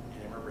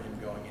 And I remember him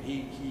going, and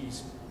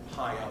he's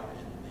high up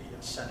in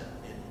the Senate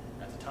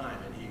at the time,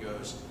 and he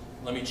goes,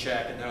 let me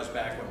check, and that was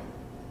back when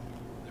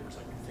there was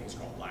like things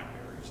called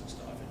Blackberries and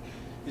stuff. And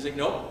he's like,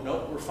 nope,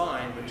 we're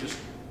fine, but just,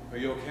 are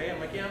you okay? I'm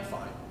like, yeah, I'm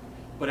fine.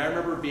 But I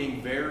remember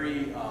being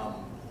very,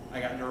 I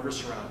got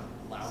nervous around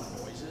loud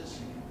noises.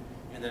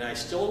 And then I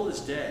still, to this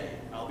day,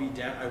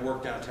 I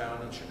work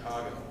downtown in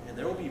Chicago, and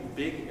there will be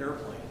big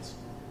airplanes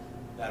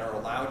that are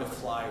allowed to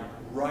fly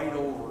right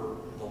over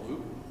the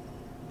loop.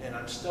 And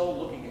I'm still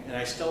looking, and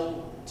I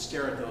still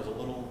stare at those a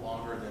little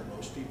longer than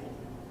most people,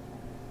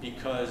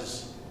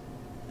 because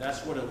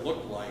that's what it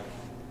looked like.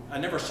 I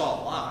never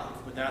saw it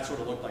live, but that's what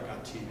it looked like on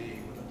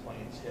TV when the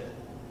planes hit.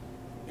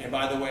 And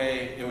by the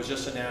way, it was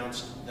just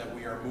announced that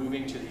we are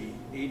moving to the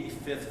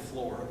 85th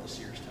floor of the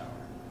Sears Tower.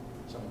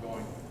 So I'm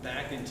going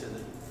back into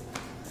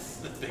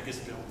the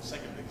biggest building,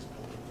 second biggest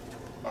building.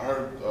 I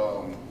heard,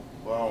 well,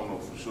 I don't know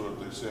for sure,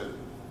 they said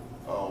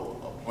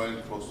a plane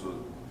supposed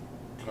to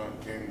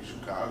came to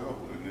Chicago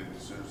and then to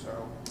Sears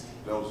Tower.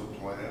 That was a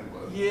plan,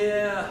 but...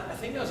 Yeah, I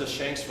think that was a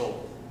Shanksville.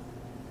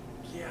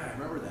 Yeah, I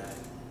remember that.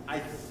 I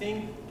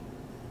think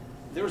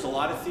there was a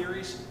lot of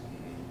theories.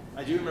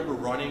 I do remember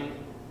running.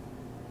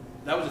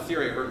 That was a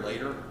theory I heard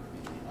later,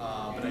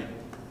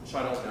 so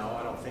I don't know.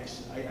 I don't think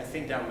so. I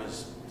think that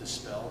was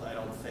dispelled. I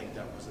don't think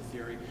that was a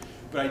theory.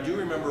 But I do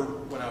remember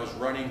when I was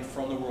running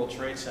from the World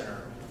Trade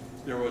Center,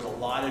 there was a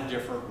lot of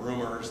different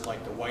rumors,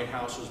 like the White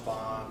House was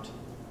bombed,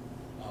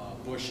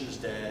 Bush is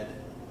dead,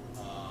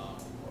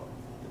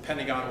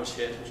 Pentagon was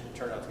hit, which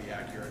turned out to be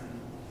accurate.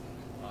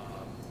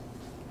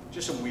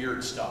 Just some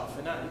weird stuff,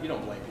 and you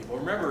don't blame people.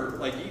 Remember,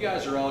 like, you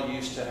guys are all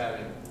used to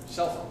having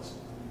cell phones.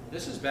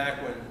 This is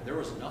back when there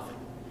was nothing.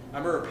 I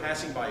remember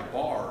passing by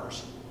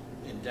bars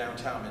in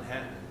downtown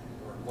Manhattan,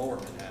 or lower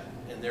Manhattan,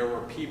 and there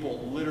were people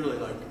literally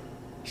like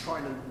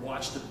trying to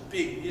watch the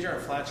big, these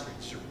aren't flat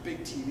screens, these are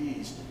big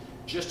TVs,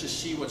 just to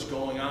see what's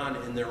going on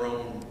in their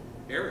own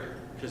area.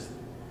 Because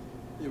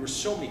there were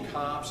so many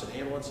cops and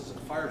ambulances and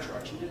fire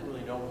trucks, you didn't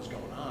really know what was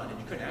going on, and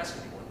you couldn't ask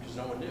anyone because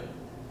no one knew.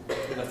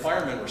 And the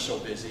firemen were so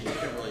busy, you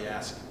couldn't really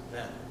ask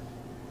them.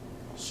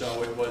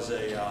 So it was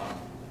it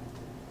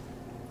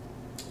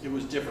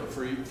was different.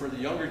 For the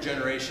younger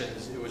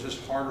generations, it was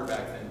just harder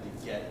back then to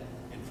get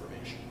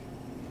information.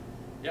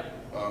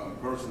 Yep.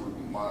 Personally,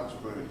 my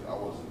experience, I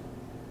wasn't,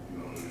 you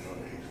know, at a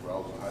young age, but I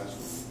was in high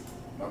school.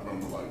 And I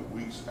remember like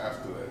weeks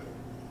after that,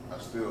 I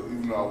still,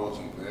 even though I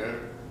wasn't there,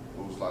 it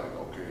was like,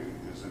 okay,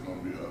 is it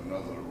going to be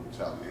another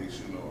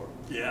retaliation, or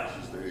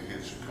since they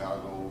hit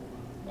Chicago?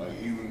 Like,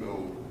 even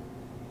though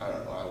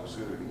I was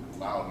hearing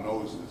loud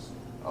noises,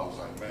 I was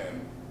like,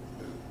 man,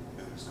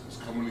 it's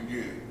coming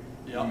again.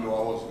 Yep. Even though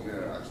I wasn't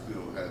there, I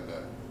still had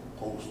that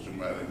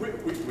post-traumatic.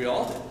 We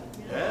all did.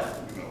 Yeah.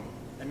 You know.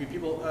 I mean,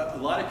 people. A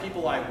lot of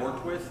people I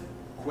worked with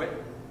quit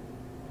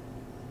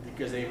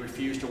because they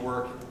refused to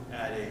work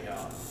at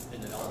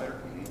in an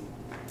elevator.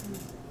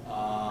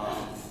 A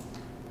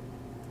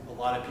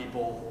lot of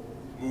people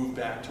moved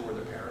back to where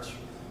their parents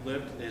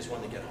lived. They just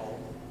wanted to get home.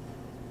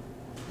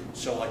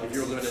 So, like, if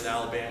you're living in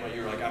Alabama,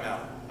 you're like, I'm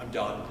out. I'm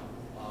done.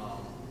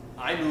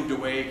 I moved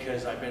away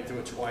because I've been through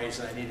it twice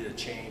and I needed a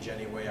change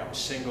anyway. I was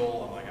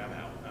single. I'm like, I'm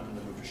out. I'm going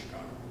to move to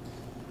Chicago.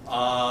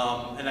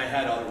 And I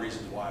had other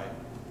reasons why I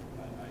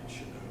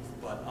should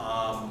move. But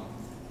I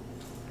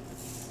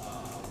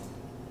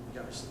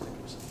was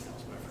thinking of something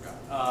else, but I forgot.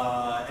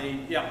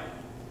 Yeah.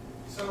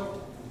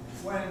 So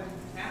when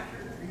after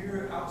you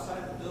were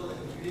outside the building,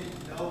 you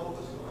didn't know what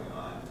was going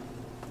on,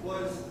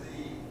 was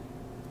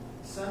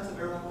the sense of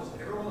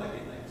everyone like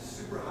in like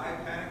super high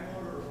panic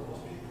mode, or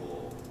most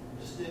people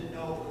just didn't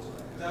know what was going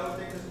on? Because I was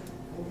thinking,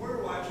 when we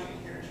were watching it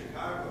here in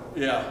Chicago,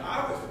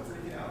 I was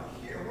freaking out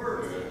here.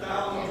 We're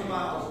thousands of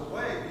miles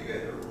away, but you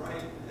guys are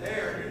right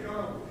there. You're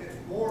going, if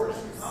more is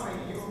coming,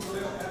 you really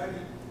don't have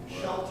any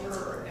shelter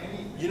or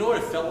anything. You know what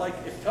it felt like?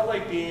 It felt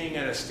like being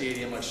at a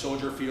stadium like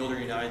Soldier Field or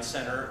United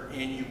Center,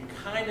 and you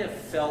kind of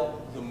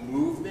felt the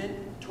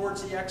movement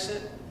towards the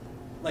exit.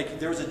 Like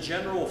there was a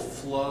general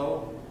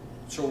flow.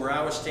 So where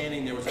I was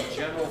standing, there was a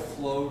general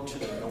flow to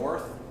the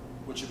north,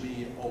 which would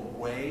be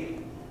away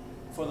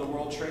from the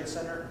World Trade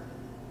Center.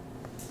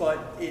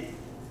 But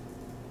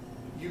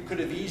you could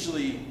have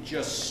easily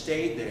just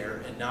stayed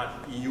there and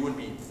you wouldn't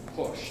be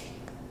pushed.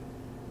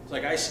 It's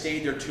like I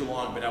stayed there too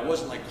long, but I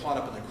wasn't like caught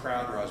up in the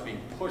crowd where I was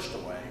being pushed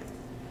away.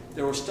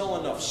 There was still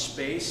enough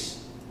space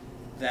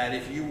that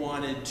if you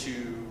wanted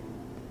to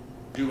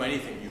do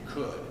anything, you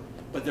could.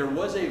 But there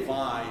was a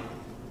vibe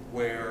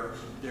where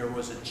there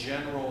was a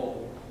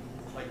general,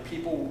 like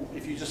people,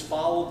 if you just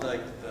followed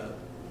like the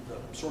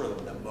sort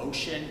of the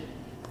motion,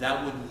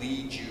 that would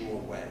lead you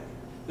away.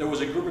 There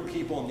was a group of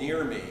people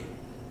near me.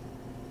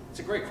 It's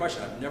a great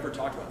question. I've never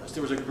talked about this.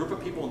 There was a group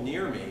of people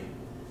near me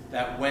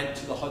that went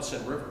to the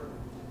Hudson River,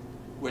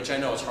 which I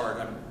know is hard.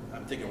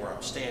 I'm thinking where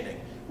I'm standing,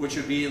 which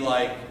would be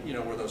like, you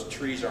know, where those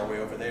trees are way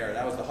over there.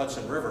 That was the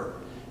Hudson River.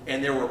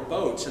 And there were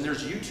boats, and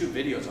there's YouTube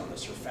videos on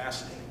this. They're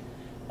fascinating.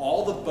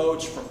 All the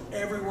boats from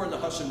everywhere in the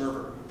Hudson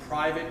River,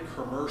 private,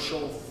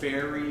 commercial,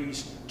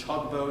 ferries,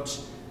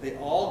 tugboats, they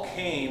all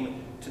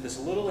came to this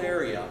little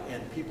area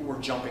and people were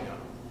jumping on them.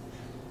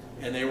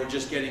 And they were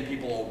just getting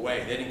people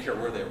away. They didn't care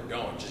where they were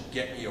going, just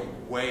get me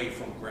away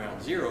from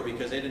ground zero,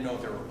 because they didn't know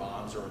if there were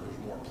bombs or there was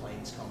more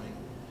planes coming.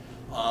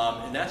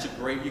 And that's a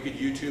great, you could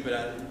YouTube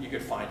it, you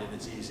could find it,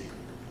 it's easy.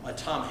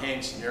 Tom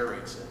Hanks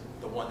narrates it,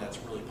 the one that's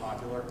really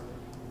popular.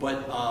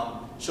 But,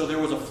 so there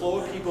was a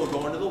flow of people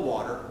going to the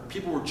water.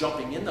 People were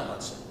jumping in the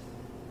Hudson.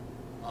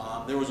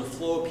 There was a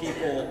flow of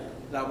people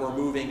that were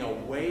moving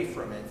away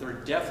from it. There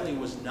definitely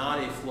was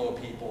not a flow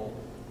of people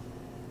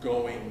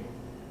going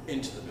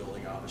into the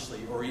building, obviously,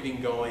 or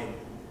even going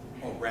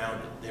around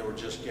it. They were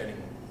just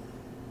getting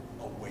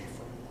away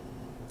from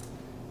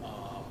it.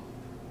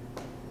 I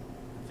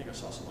think I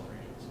saw some other hands.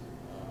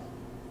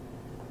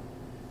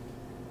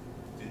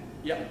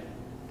 Yeah.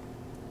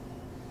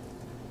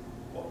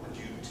 What would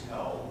you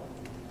tell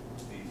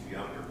these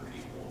younger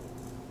people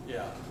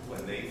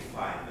when they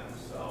find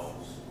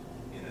themselves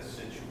in a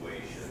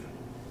situation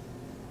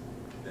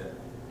that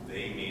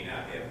they may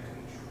not have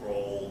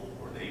control,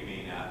 or they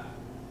may not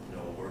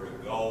know where to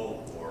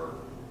go, or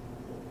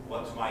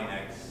what's my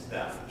next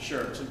step?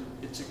 Sure,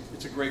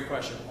 it's a great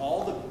question.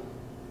 So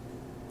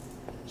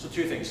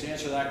two things, to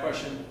answer that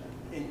question,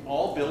 in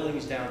all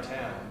buildings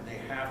downtown, they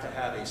have to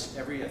have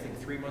every, I think,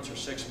 3 months or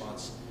 6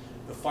 months,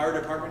 the fire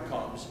department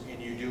comes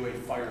and you do a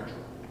fire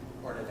drill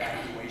or an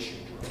evacuation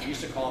drill. We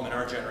used to call them in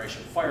our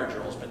generation fire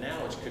drills, but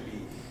now it could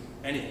be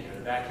anything, an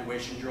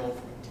evacuation drill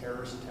from a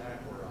terrorist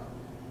attack or a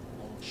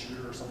lone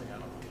shooter or something, I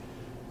don't know.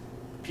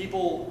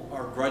 people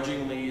are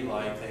grudgingly,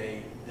 like,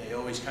 they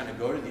always kind of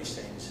go to these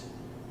things.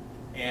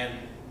 And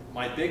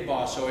my big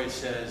boss always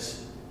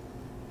says,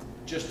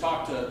 just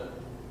talk to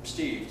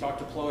Steve, talk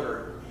to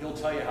Ploder, he'll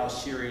tell you how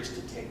serious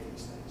to take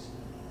these things.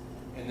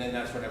 And then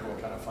that's when everyone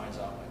kind of finds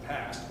out my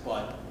past.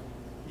 But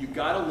you've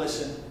got to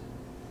listen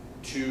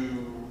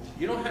to,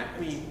 you don't have,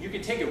 I mean, you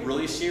can take it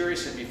really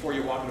serious and before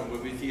you walk into a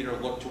movie theater,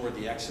 look to where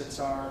the exits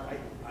are.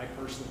 I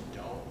personally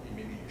don't, and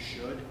maybe you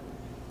should.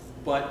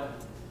 But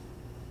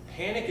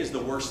panic is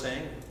the worst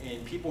thing,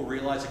 and people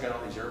realize they got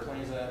all these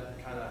airplanes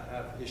that kind of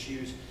have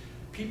issues.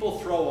 People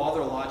throw all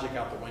their logic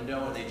out the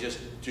window and they just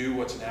do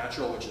what's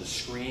natural, which is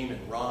scream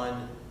and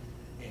run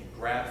and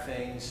grab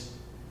things.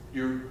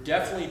 You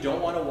definitely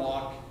don't want to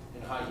walk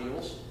in high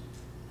heels.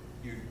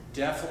 You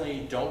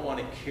definitely don't want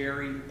to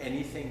carry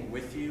anything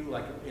with you.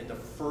 Like in the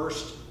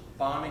first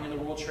bombing in the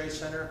World Trade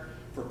Center,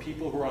 for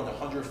people who were on the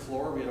 100th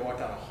floor, we had to walk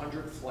down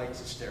 100 flights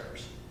of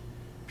stairs.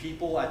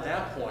 People at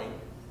that point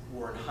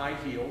were in high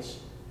heels.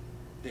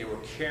 They were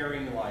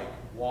carrying like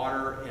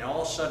water, and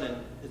all of a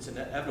sudden, it's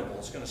inevitable,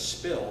 it's going to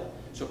spill.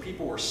 So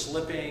people were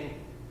slipping.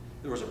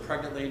 There was a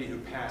pregnant lady who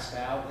passed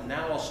out, and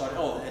now all of a sudden,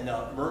 oh, and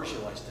the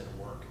emergency lights didn't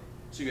work.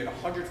 So you had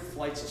 100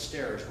 flights of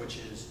stairs,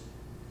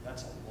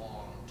 that's a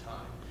long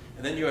time.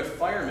 And then you had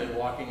firemen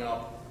walking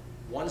up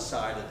one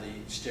side of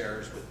the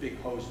stairs with big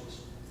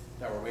hoses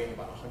that were weighing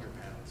about 100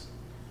 pounds.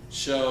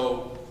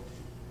 So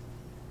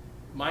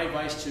my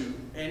advice to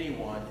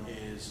anyone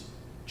is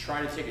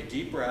try to take a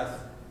deep breath,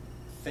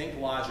 think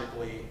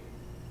logically,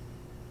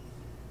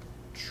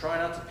 try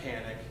not to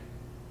panic,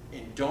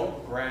 and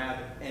don't grab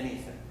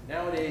anything.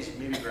 Nowadays,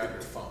 maybe grab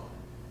your phone,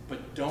 but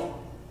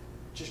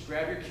just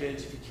grab your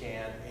kids if you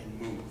can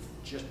and move.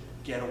 Just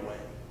get away.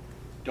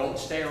 Don't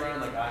stay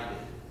around like I did.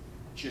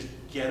 Just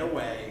get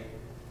away.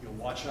 You'll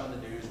watch it on the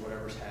news,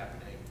 whatever's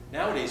happening.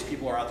 Nowadays,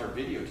 people are out there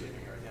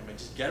videotaping everything. I mean,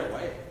 just get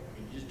away. I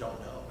mean, you just don't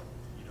know.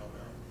 You don't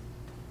know.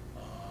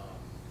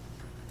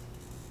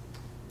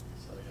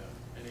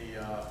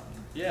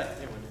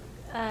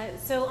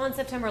 So on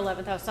September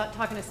 11th, I was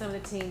talking to some of the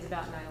teens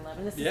about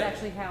 9/11. This is Yeah.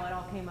 actually how it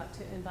all came up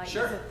to invite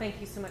Sure. you. So thank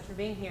you so much for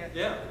being here.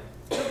 Yeah.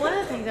 But one of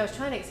the things I was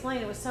trying to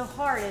explain, it was so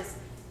hard, is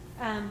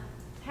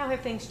how have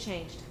things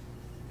changed?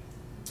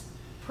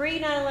 Pre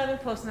 9/11,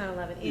 post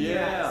 9/11 in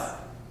your eyes.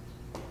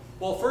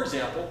 Well, for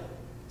example,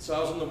 so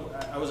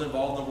I was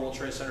involved in the World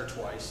Trade Center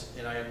twice,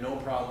 and I have no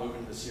problem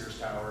moving the Sears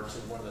Tower to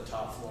one of the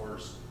top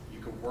floors you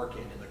could work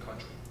in the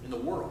country, in the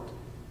world.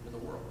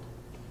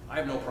 I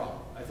have no problem.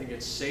 I think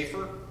it's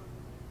safer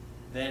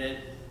than it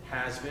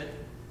has been,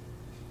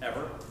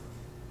 ever.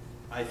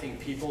 I think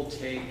people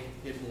take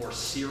it more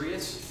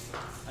serious.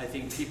 I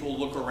think people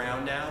look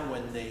around now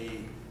when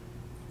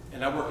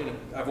and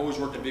I've always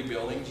worked in big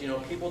buildings, you know,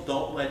 people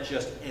don't let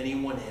just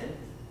anyone in.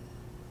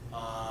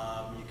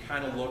 You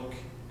kind of look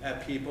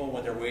at people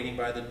when they're waiting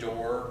by the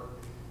door,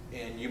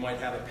 and you might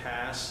have a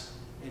pass,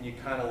 and you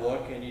kind of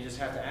look, and you just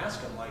have to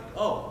ask them, like,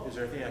 oh, is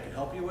there anything I can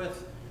help you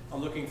with?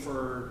 I'm looking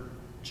for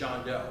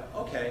John Doe.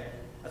 Okay,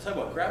 I'll tell you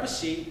what, grab a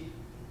seat.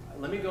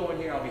 Let me go in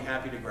here, I'll be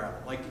happy to grab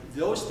them. Like,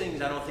 those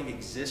things I don't think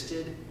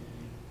existed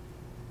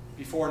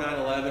before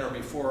 9/11 or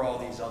before all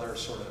these other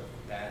sort of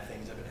bad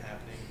things that have been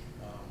happening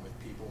with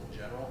people in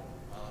general.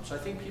 So I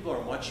think people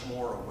are much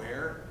more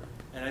aware,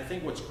 and I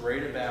think what's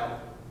great about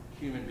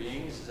human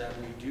beings is that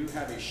we do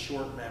have a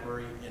short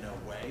memory in a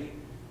way,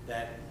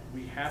 that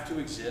we have to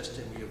exist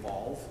and we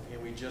evolve,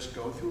 and we just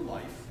go through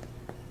life,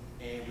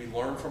 and we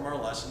learn from our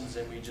lessons,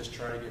 and we just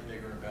try to get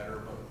bigger and better.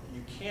 But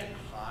you can't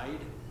hide,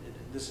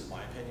 this is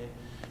my opinion,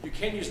 you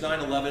can't use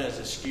 9/11 as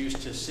an excuse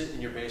to sit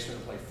in your basement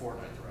and play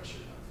Fortnite the rest of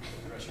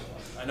your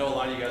life. I know a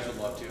lot of you guys would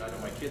love to, I know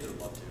my kids would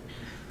love to.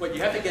 But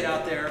you have to get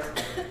out there,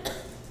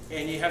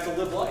 and you have to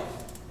live life.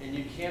 And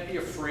you can't be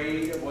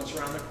afraid of what's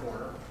around the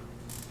corner.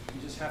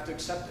 You just have to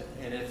accept it.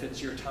 And if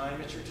it's your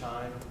time, it's your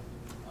time.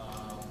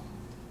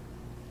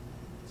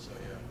 So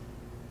yeah.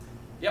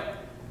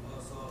 Yep.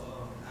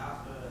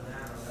 After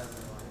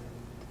 9/11,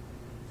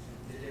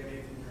 did they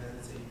make you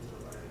hesitate to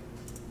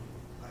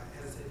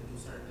hesitate to do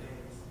certain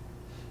things?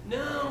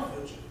 No. In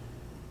the future?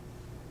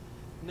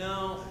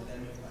 No. Did that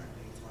make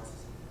things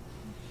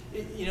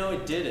twice? You know,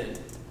 it didn't.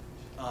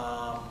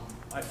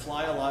 I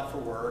fly a lot for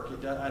work.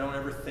 I don't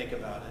ever think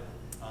about it.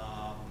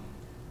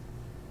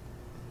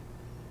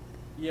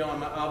 You know,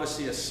 I'm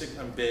obviously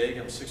I'm big.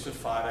 I'm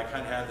 6'5". I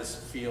kind of have this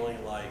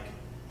feeling like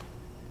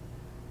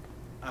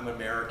I'm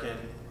American.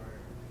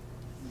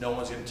 No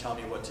one's going to tell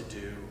me what to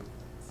do.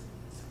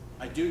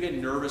 I do get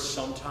nervous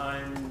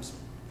sometimes,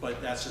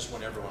 but that's just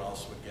when everyone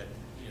else would get,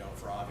 you know,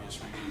 for obvious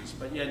reasons.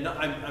 But yeah, no,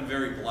 I'm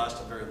very blessed.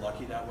 I'm very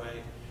lucky that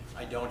way.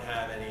 I don't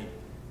have any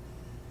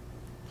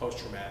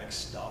post-traumatic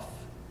stuff.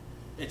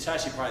 It's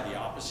actually probably the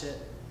opposite.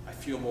 I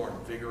feel more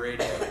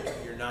invigorated.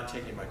 You're not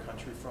taking my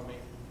country from me.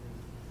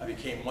 I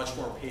became much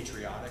more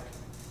patriotic.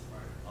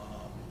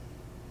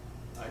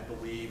 I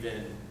believe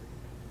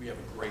we have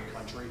a great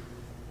country.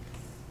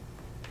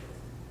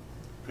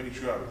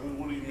 Patriotic,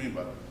 what do you mean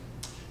by that?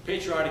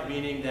 Patriotic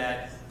meaning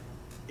that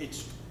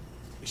it's,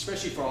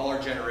 especially for all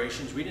our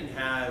generations, we didn't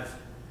have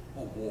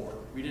a war.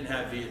 We didn't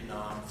have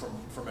Vietnam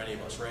for many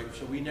of us, right?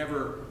 So we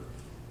never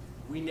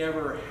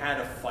had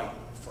a fight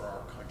for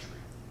our country.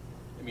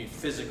 I mean,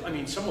 physically, I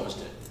mean, some of us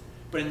did,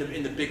 but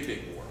in the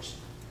big wars.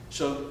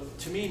 So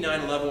to me,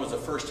 9/11 was the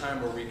first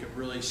time where we could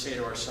really say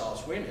to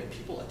ourselves, wait a minute,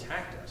 people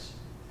attacked us.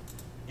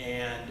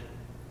 And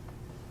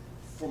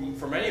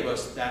for many of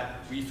us, that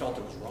we felt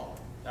it was wrong.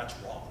 That's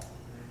wrong.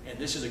 And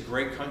this is a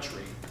great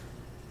country.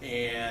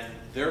 And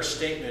their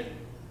statement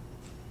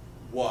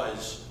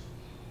was,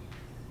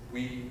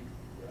 I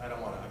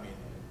don't want to, I mean,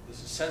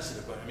 this is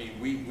sensitive, but I mean,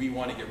 we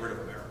want to get rid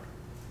of America.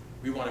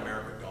 We want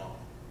America gone.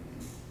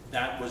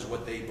 That was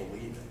what they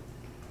believed in.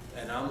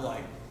 And I'm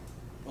like,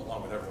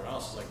 along with everyone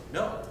else, is like,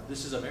 no,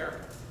 this is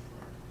America.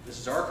 This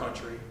is our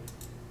country.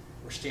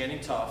 We're standing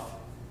tough.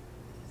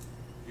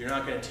 You're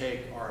not going to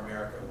take our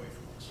America away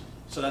from us.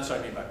 So that's what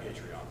I mean by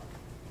patriotic.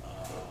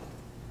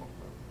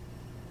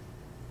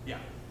 Yeah.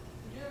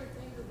 Did you ever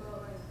think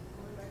about like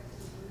going back to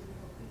the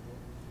original people?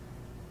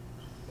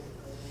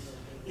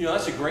 You know,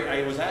 that's a great,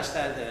 I was asked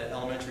that at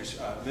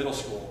middle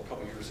school a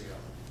couple years ago.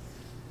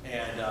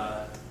 And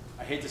I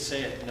hate to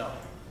say it, no.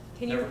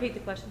 Can you repeat the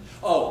question?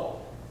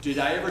 Oh, did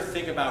I ever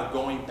think about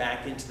going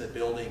back into the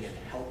building and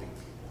helping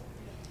people?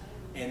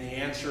 And the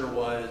answer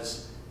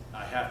was,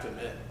 I have to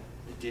admit,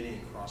 it didn't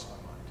even cross my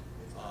mind.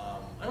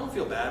 I don't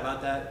feel bad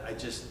about that, I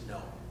just,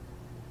 no.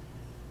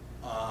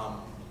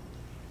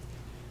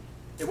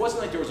 It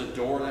wasn't like there was a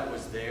door that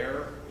was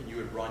there and you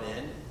would run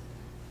in,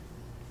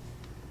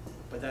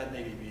 but that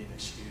may be an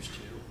excuse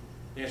too.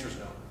 The answer is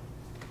no.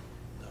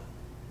 No.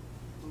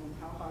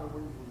 How high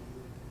were you?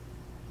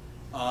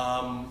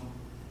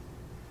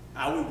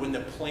 When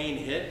the plane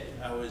hit,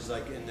 I was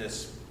like in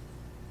this,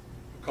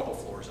 a couple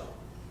floors up.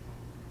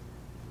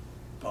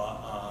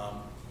 But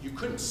you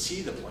couldn't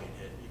see the plane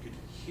hit, you could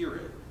hear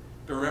it.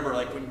 But remember,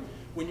 like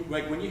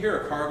when you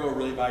hear a car go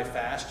really by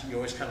fast, you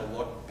always kind of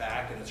look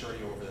back and it's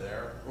already over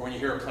there. Or when you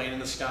hear a plane in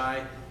the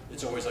sky,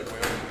 it's always like way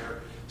over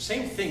here.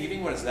 Same thing,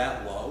 even when it's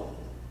that low,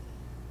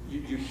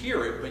 you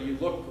hear it, but you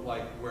look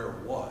like where it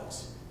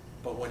was.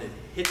 But when it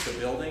hit the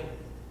building,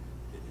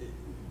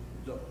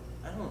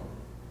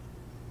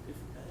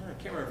 I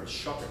can't remember if it was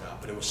shook or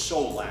not, but it was so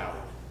loud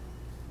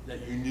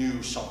that you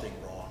knew something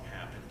wrong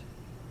happened.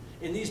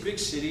 In these big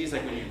cities,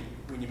 like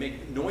when you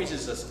make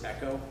noises, just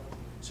echo.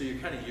 So you're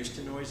kind of used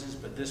to noises,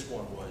 but this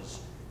one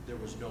there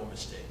was no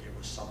mistake. It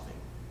was something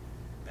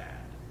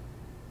bad.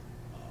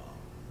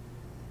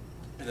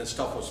 And then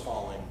stuff was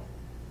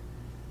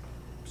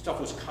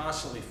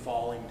constantly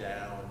falling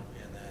down,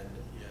 and then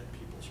you had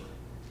people sort of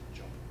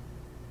jumping.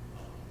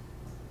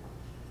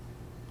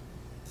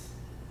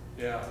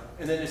 Yeah,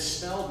 and then it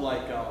smelled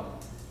like,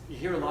 you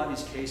hear a lot of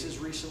these cases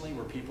recently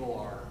where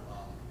people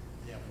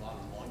they have a lot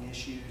of lung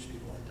issues,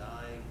 people are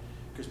dying.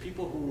 Because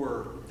people who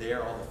were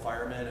there, all the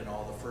firemen and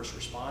all the first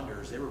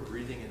responders, they were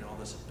breathing in all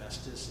this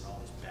asbestos and all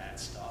this bad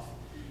stuff.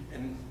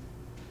 And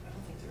I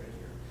don't think they're in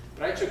here.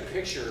 But I took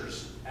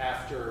pictures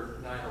after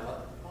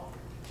 9/11.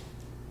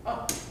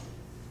 Oh,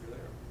 you're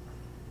there.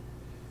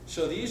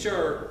 So these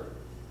are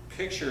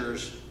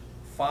pictures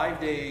 5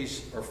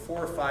 days or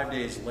 4 or 5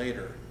 days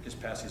later. Just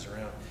pass these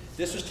around.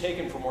 This was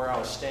taken from where I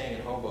was staying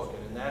in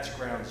Hoboken, and that's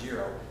ground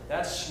zero.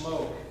 That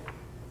smoke,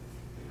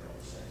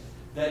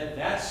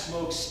 that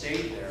smoke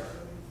stayed there.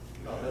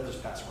 No, they'll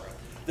just pass around.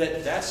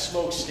 That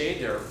smoke stayed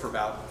there for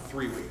about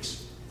 3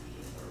 weeks.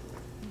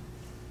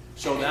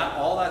 So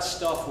all that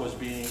stuff was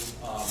being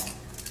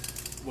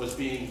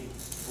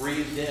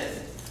breathed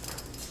in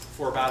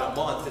for about a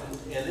month,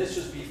 and this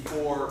was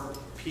before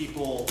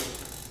people.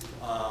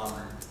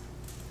 Sorry,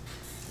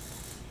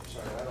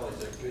 I had all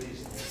these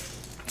goodies in here.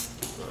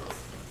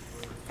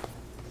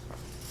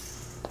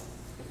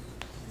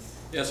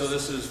 Yeah, so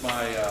this is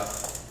my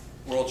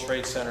World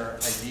Trade Center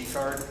ID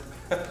card.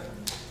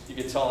 You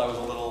could tell I was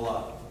a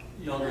little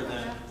younger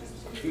then.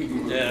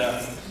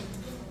 Yeah.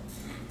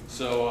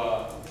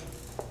 So,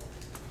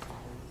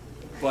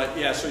 but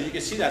yeah, so you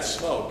can see that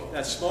smoke.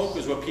 That smoke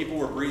was what people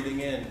were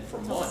breathing in for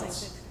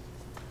months.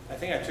 I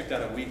think I took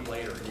that a week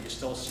later, and you can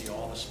still see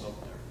all the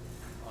smoke there.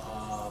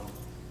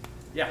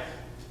 Yeah.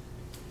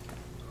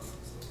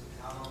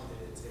 How long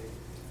did it take,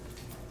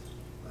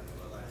 for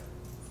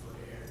the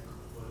air to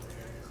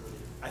clear?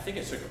 I think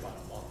it took about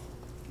a month.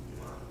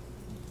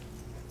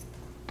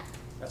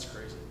 That's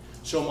crazy.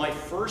 So my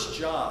first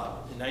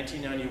job in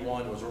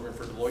 1991 was working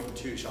for Deloitte &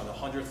 Touche on the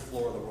 100th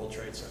floor of the World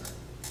Trade Center.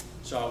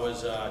 So I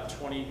was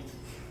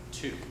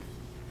 22.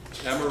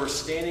 And I remember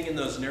standing in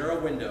those narrow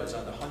windows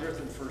on the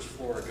 101st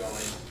floor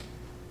going,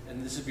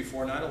 and this is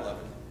before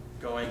 9/11,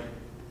 going,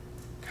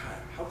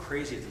 God, how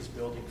crazy if this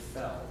building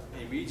fell.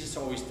 And we just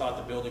always thought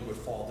the building would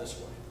fall this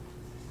way.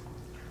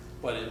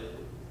 But it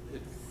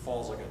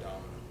falls like a domino.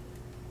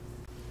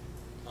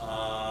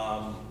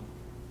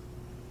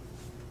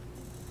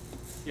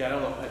 Yeah, I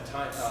don't know.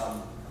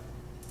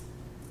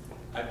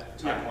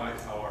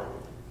 Time-wise, how are we?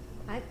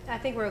 I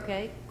think we're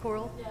okay.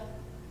 Coral? Yeah.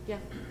 Yeah.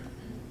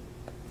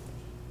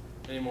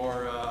 Any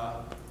more?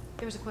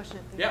 There was a question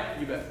up there. Yeah,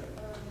 you bet.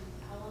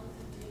 How long,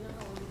 do you know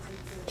how long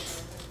it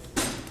takes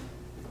to?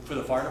 For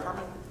the fire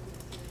department?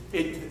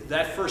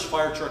 That first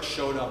fire truck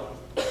showed up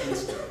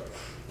instantly.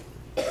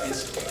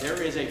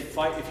 There is a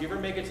fight, if you ever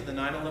make it to the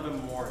 9/11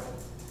 Memorial,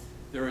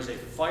 there is a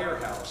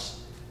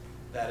firehouse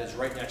that is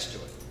right next to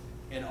it.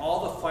 And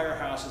all the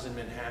firehouses in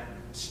Manhattan,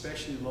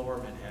 especially lower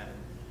Manhattan,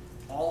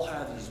 all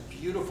have these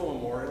beautiful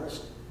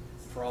memorials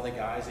for all the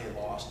guys they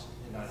lost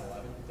in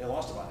 9/11. They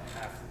lost about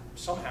half.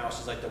 Some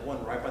houses, like the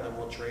one right by the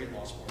World Trade,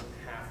 lost more than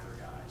half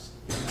their guys.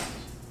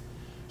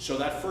 So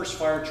that first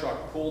fire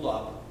truck pulled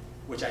up,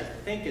 which I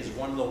think is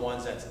one of the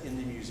ones that's in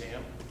the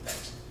museum.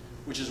 Thanks.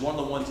 Which is one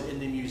of the ones in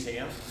the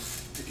museum.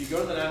 If you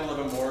go to the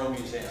 9/11 Memorial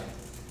Museum,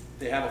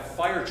 they have a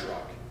fire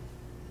truck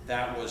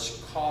that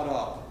was caught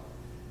up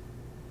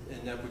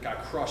and that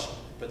got crushed,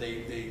 but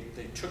they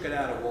took it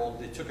out of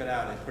they took it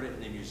out and put it in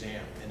the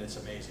museum, and it's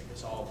amazing.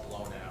 It's all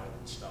blown out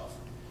and stuff.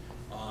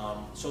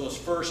 So those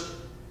first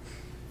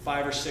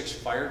 5 or 6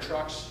 fire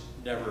trucks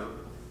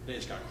they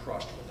just got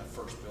crushed when the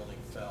first building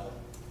fell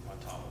on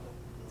top of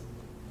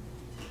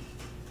it.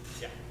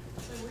 Yeah.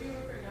 So were you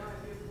working out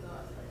if you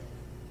thought like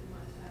it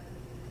might happen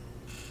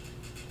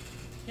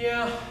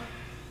Yeah.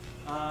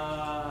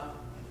 again?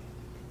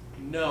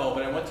 No,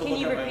 but I went to Can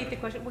look you at repeat the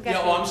question? We got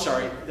Yeah, you. I'm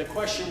sorry. The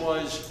question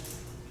was,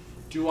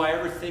 do I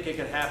ever think it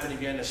could happen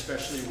again,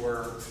 especially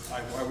where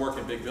I work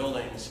in big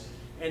buildings?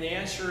 And the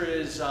answer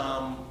is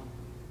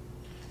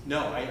no,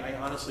 I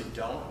honestly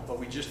don't. But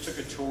we just took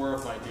a tour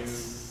of my new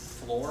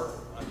floor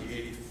on the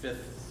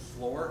 85th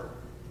floor.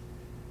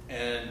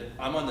 And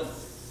I'm on the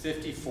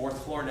 54th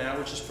floor now,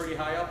 which is pretty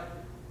high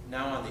up.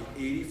 Now on the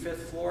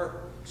 85th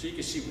floor. So you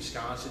can see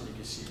Wisconsin, you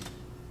can see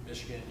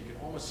Michigan, you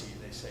can almost see,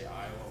 they say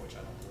Iowa, which I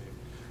don't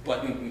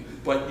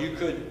believe. But you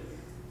could,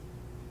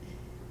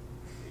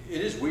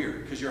 it is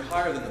weird because you're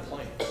higher than the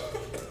planes.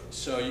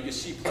 So you can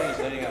see planes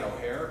landing at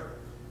O'Hare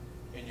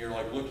and you're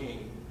like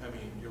looking,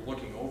 you're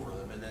looking over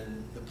them. And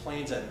then the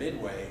planes at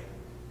Midway,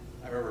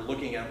 I remember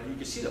looking at them, you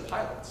can see the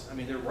pilots.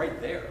 They're right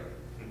there.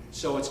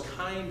 So it's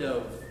kind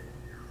of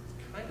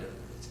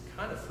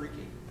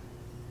freaky.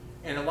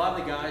 And a lot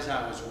of the guys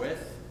I was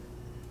with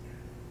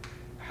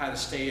had to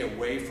stay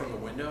away from the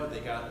window.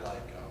 They got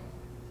like,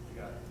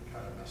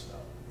 kind of messed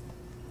up.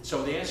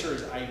 So the answer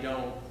is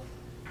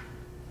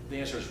the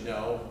answer is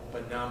no,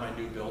 but now my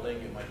new building,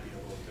 it might be a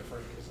little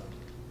different because I'm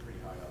pretty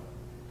high up.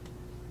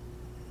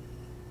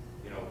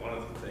 You know, one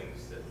of the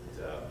things that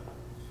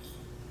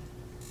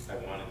I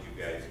wanted you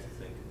guys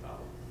to think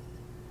about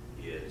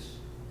is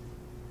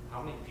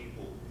how many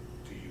people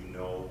do you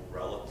know,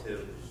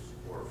 relatives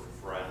or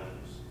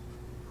friends,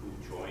 who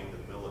joined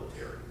the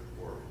military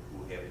or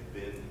who have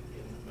been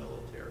in the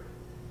military?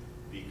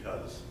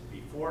 Because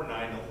before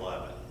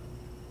 9/11,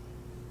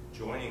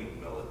 joining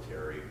the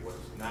military was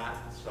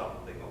not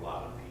something a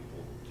lot of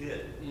people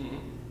did. Mm-hmm.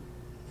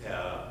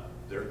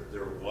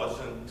 There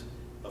wasn't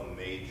a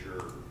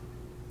major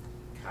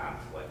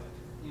conflict.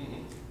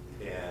 Mm-hmm.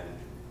 And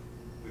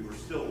we were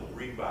still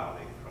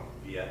rebounding from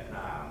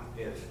Vietnam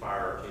as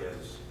far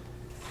as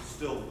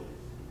still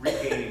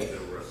regaining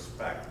the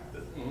respect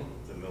that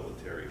the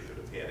military should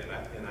have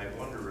had. And I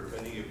wonder if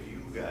any of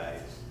you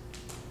guys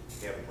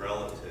have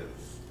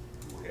relatives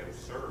who have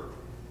served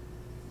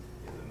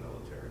in the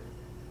military.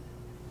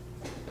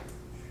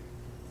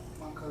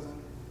 My cousin.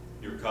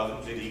 Your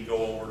cousin, did he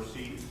go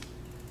overseas?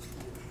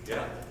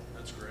 Yeah?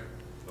 That's great.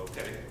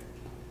 Okay.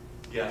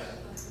 Yes?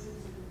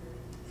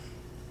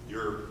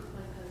 You're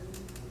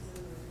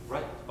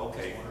right,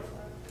 okay.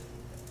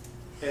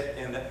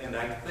 And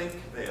I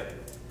think that,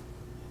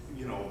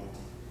 you know,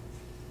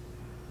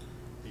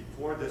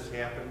 before this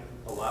happened,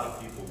 a lot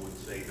of people would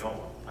say,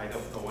 no, I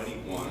don't know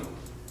anyone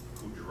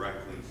who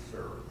directly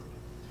served.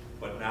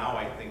 But now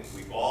I think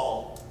we've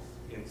all,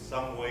 in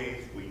some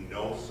ways, we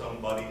know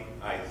somebody.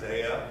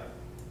 Isaiah,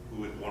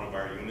 who is one of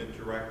our unit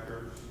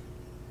directors,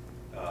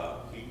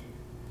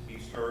 he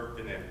served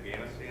in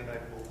Afghanistan, I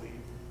believe.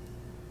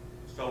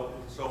 So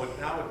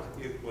now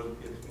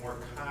it's more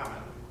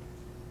common,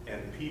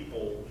 and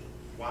people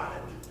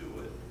wanted to do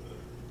it.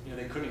 You know,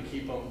 they couldn't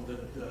keep them,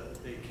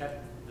 they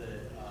kept the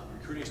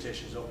recruiting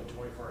stations open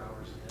 24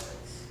 hours a day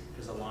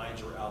because the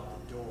lines were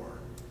out the door.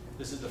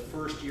 This is the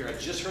first year, I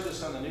just heard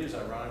this on the news,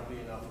 ironically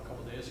enough, a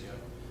couple days ago.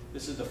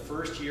 This is the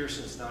first year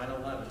since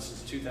 9/11,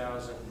 since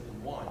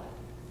 2001,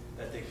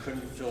 that they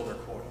couldn't fill their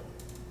quota.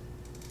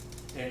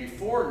 And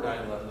before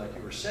 9/11, like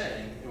you were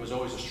saying, it was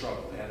always a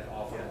struggle. They had to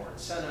offer more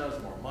incentives,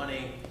 more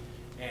money,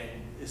 and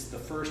it's the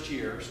first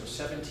year, so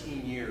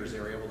 17 years, they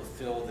were able to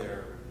fill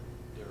their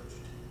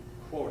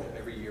quota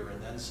every year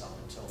and then some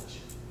until this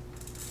year.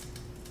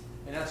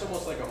 And that's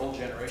almost like a whole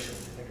generation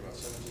when you think about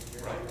 17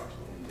 years. Right.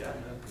 Approximately. Yeah.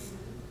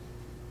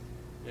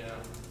 Yeah.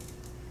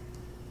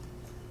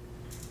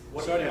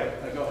 What So do you anyway,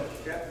 guys- go ahead.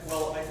 Yeah,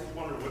 well, I just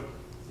wonder what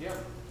Yeah.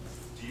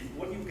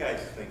 what do you guys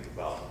think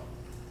about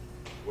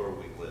where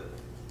we live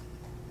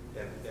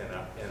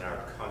and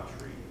our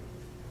country?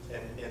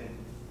 And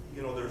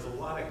you know, there's a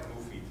lot of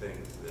goofy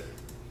things that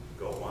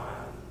go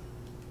on,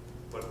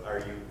 but are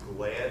you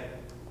glad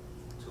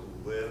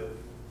to live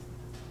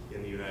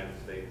in the United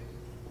States?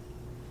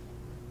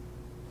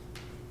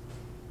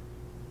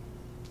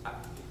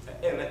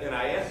 And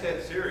I ask ask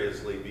that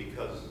seriously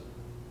because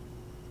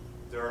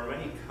there are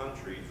many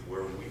countries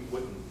where we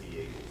wouldn't be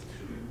able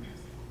to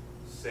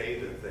say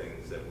the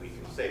things that we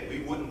can say. We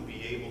wouldn't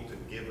be able to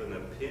give an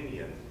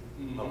opinion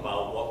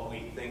about what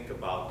we think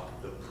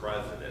about the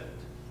president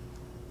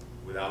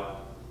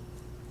without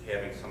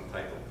having some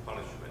type of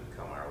punishment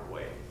come our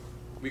way.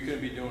 We couldn't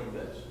be doing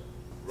this.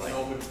 Right. In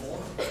open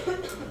forum.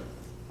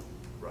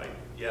 Right,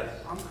 yes.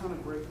 I'm kind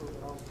of grateful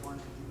that I was born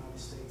in the United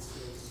States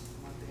because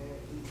my dad,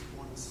 he was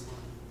born in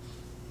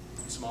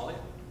Somalia. Somalia?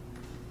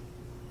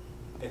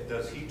 And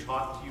does he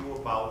talk to you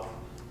about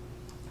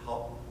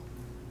how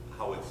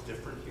it's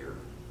different here?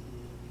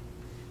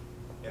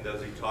 And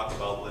does he talk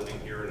about living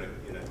here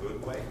in a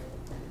good way?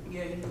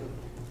 Yeah, he did.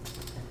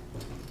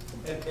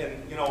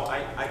 And you know,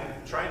 I'm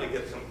trying to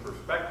get some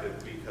perspective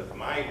because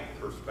my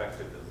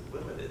perspective is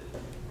limited.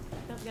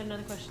 I've got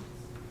another question.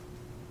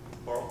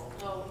 Carl?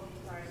 Oh,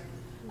 sorry.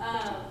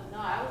 No,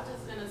 I was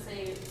just gonna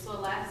say, so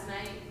last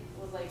night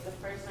was like the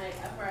first night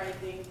ever, I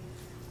think,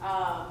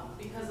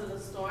 because of the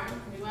storm.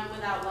 We went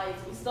without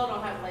lights. We still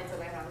don't have lights at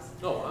my house.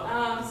 Oh,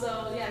 wow.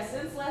 So yeah,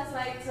 since last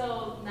night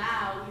till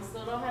now, we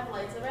still don't have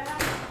lights at my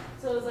house.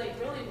 So it was like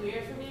really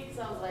weird for me because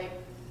I was like,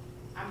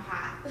 I'm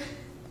hot.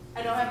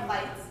 I don't have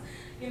lights.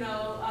 You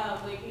know,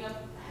 waking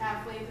up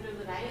halfway through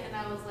the night, and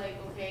I was like,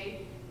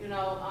 okay, you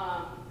know,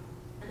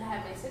 and I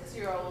had my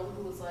 6-year-old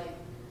who was like,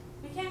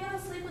 we can't go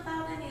to sleep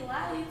without any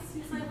lights.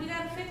 He's like, we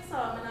gotta fix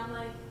them, and I'm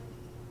like,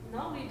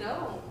 no, we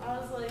don't. I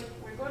was like,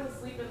 we're going to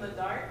sleep in the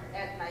dark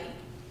at night.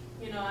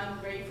 You know, I'm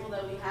grateful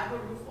that we have a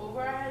roof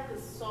over our head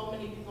because so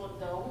many people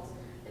don't.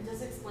 And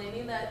just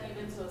explaining that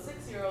even to a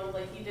 6-year-old,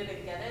 like he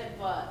didn't get it,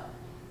 but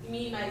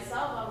me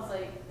myself, I was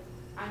like,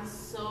 I'm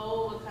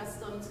so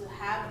accustomed to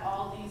have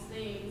all these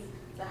things,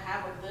 to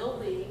have a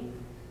building.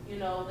 You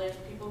know, there's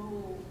people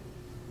who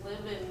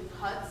live in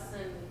huts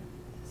and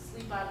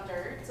sleep on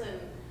dirt, and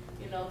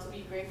you know, to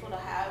be grateful to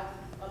have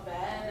a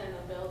bed and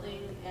a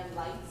building and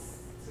lights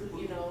to,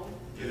 you know.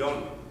 You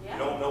don't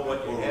know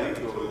what you have.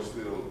 Puerto Rico is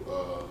still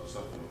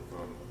suffering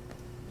from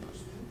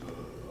the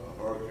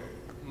hurricane.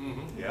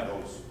 Mm-hmm. Yeah. That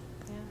was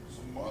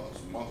some months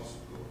ago.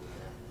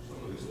 So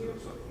they're still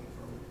suffering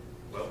from it.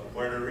 Well,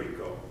 Puerto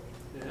Rico.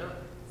 Yeah.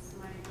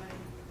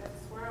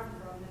 That's where I'm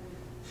from, and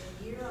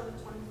the year on the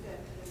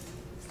 25th, we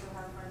still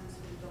have friends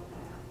who don't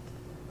have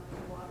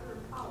running water or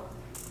power.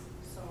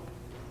 So,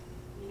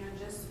 you know,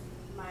 just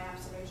my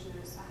observation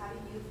is, how do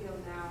you feel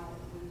now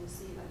when you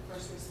see like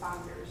first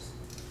responders?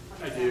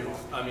 I do.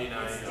 I mean,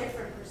 It's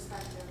different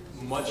perspective.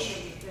 You much-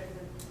 see it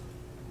different.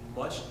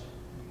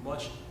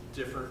 much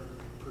different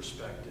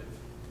perspective.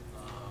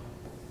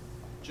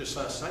 Just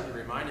last night, you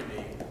reminded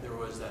me, there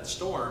was that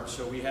storm,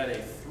 so we had a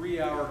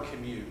 3-hour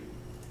commute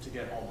to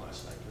get home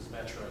last night because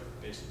Metro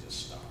basically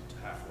just stopped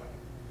halfway.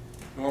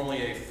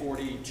 Normally a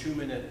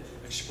 42-minute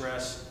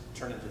express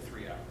turned into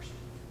 3 hours.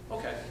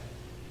 Okay.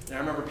 And I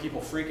remember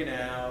people freaking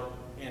out,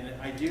 and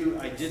I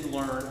did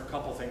learn a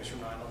couple things from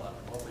 9/11,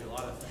 hopefully a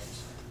lot of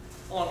things,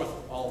 along with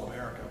all of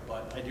America,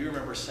 but I do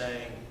remember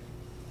saying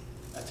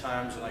at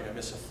times when like I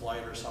miss a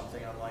flight or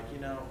something, I'm like, you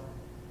know,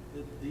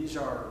 these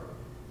are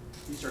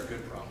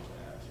good problems to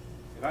have.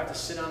 If I have to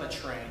sit on a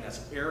train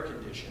that's air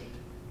conditioned,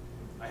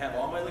 I have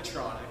all my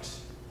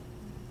electronics,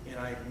 and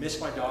I miss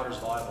my daughter's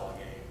volleyball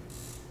game,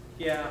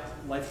 yeah,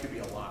 life could be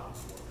a lot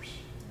worse.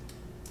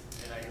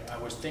 And I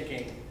was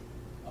thinking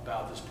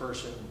about this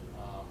person,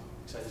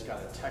 because I just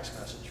got a text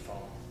message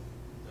from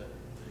the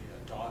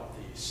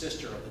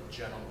sister of the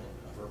gentleman,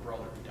 of her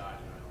brother who died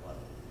in 9/11.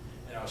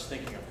 And I was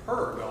thinking of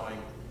her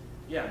going,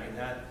 yeah, I mean,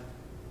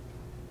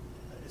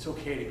 it's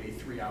okay to be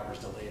 3 hours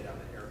delayed on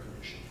an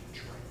air-conditioned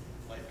train.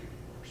 Life could be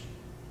worse.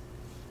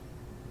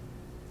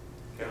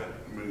 Kevin? I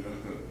mean,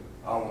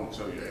 I don't want to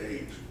tell your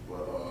age,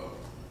 but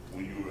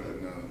when you were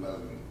at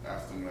 9/11,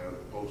 after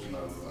post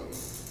 9/11,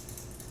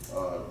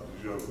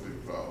 did you ever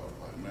think about,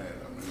 like, man,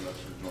 I mean, I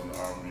should join the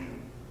army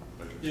and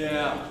make a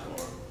Yeah. change,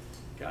 or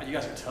God, you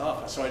guys are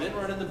tough. So I didn't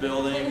run in the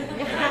building,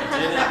 and I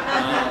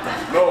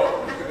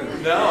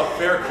didn't. No,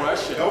 fair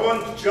question. No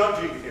one's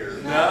judging here.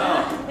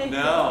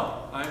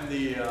 No. I'm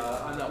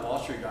that Wall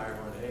Street guy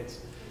everyone hates.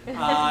 No,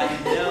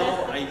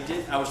 I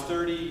did. I was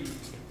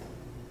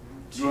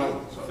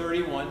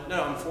 31.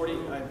 No, I'm 40.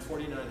 I'm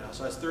 49 now,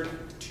 so I was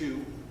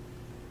 32.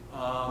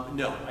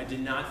 No, I did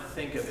not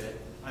think of it.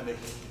 I'm a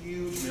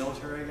huge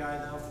military guy,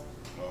 though.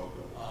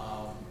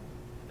 okay.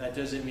 That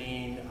doesn't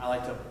mean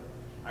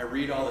I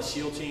read all the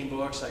SEAL team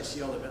books. I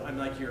see all I'm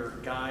like your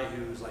guy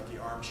who's like the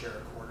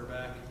armchair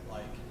quarterback.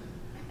 Like,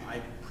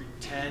 I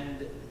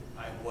pretend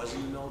I was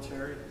in the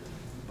military,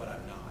 but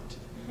I'm not.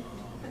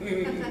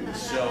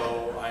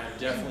 So I am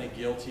definitely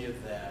guilty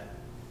of that.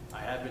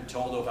 I have been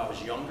told if I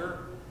was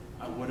younger,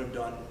 I would have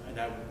done, and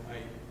I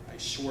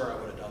swear I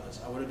would have done this.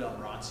 I would have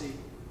done ROTC,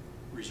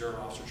 Reserve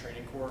Officer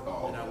Training Corps,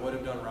 and I would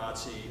have done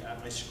ROTC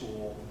at my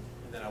school,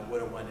 and then I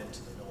would have went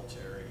into the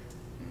military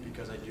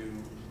because I do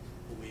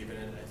believe in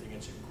it. I think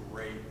it's a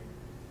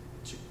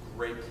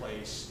great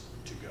place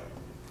to go.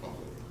 Okay.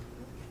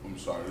 I'm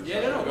sorry.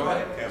 Yeah, no, go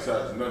ahead. This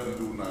has nothing to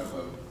do with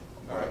 9/11.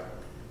 All right.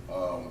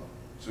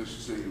 since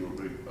you say you were a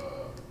big,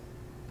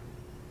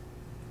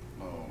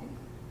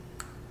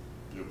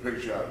 you're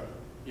patriotic.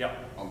 Yeah.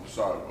 I'm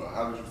sorry, but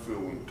how did you feel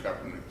when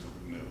Kaepernick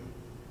took the knee?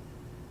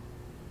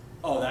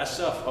 Oh, that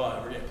stuff.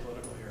 Oh, we're getting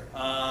political here.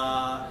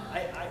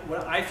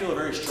 I feel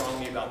very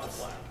strongly about the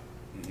flag.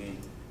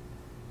 Mm-hmm.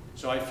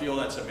 So I feel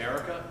that's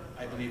America.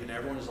 I believe in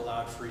everyone is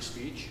allowed free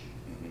speech.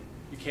 Mm-hmm.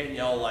 You can't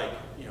yell like,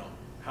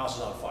 house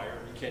is on fire.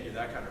 You can't do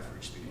that kind of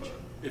free speech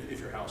Right. if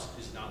your house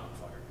is not on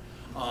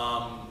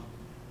fire.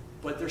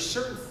 But there's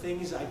certain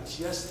things I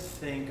just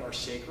think are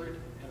sacred,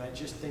 and I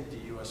just think the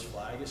U.S.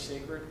 flag is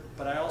sacred.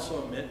 But I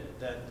also admit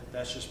that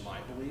that's just my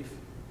belief.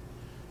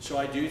 So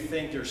I do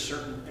think there's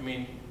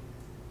certain,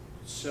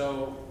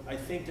 so I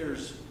think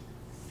there's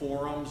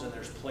forums and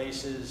there's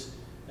places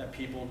that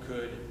people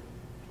could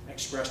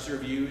express their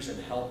views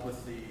and help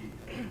with the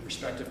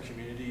respective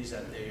communities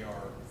that they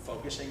are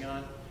focusing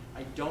on.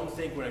 I don't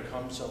think when it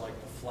comes to like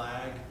the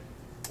flag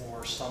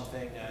or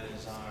something that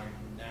is on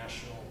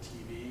national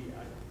TV,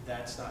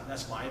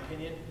 that's my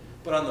opinion.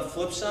 But on the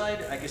flip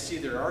side, I can see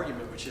their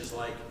argument, which is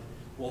like,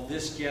 well,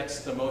 this gets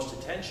the most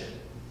attention,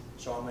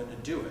 so I'm going to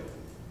do it.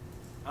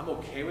 I'm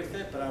okay with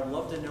it, but I would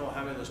love to know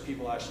how many of those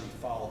people actually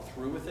follow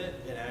through with it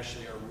and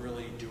actually are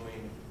really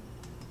doing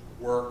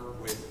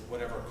work with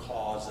whatever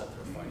cause that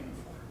they're fighting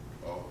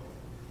for. Oh.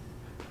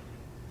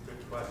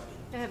 Good question.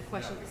 I have a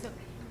question. So,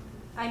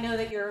 I know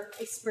that you're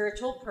a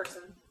spiritual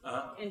person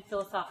and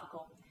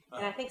philosophical,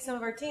 and I think some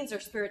of our teens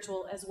are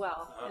spiritual as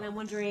well. And I'm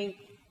wondering,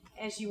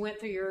 as you went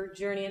through your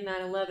journey in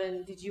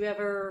 9/11, did you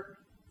ever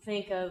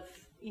think of,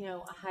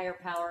 a higher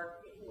power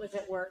was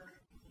at work?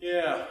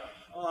 Yeah.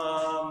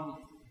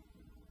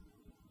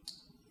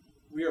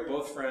 We are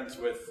both friends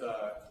with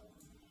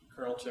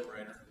Colonel Tim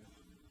Raynor.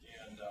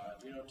 And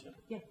do you know Tim?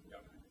 Yeah.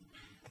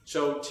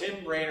 So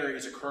Tim Raynor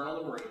is a colonel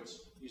in the Marines.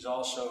 He's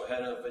also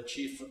head of a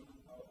chief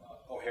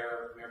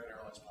O'Hare American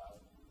Airlines pilot.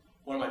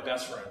 One of my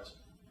best friends.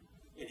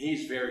 And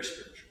he's very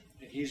spiritual.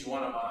 And he's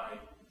one of my,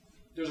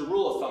 there's a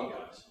rule of thumb,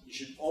 guys. You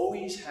should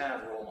always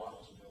have role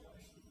models in your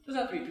life. It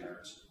doesn't have to be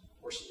parents.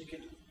 Or you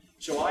could,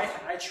 so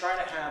I try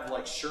to have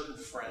like certain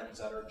friends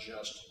that are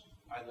just,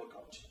 I look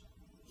up to.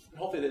 And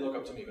hopefully they look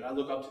up to me, but I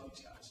look up to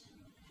these guys.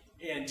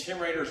 And Tim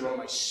Raynor is one of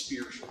my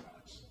spiritual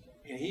guys.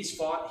 And he's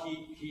fought,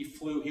 he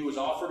flew, he was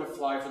offered to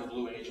fly for the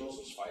Blue Angels,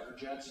 those fighter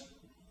jets,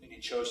 and he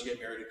chose to get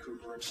married to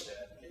Cooper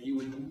instead. And he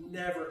would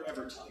never,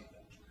 ever tell you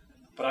that.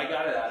 But I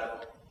got it out of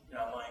him, and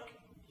I'm like,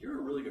 you're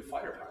a really good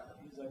fighter pilot.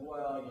 He's like, well,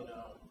 I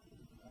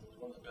was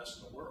one of the best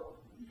in the world.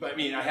 But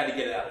I had to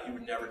get it out. He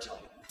would never tell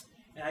you that.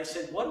 And I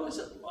said, what was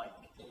it like?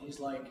 And he's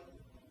like,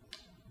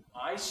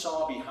 I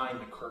saw behind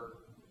the curtain.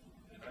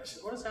 And I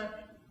said, what does that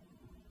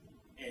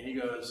mean? And he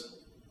goes,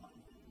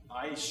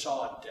 I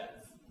saw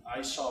death.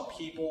 I saw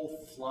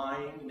people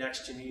flying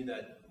next to me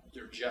that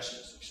their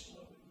jets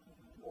explode,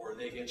 or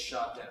they get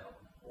shot down,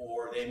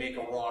 or they make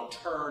a wrong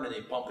turn and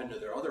they bump into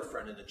their other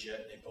friend in the jet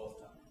and they both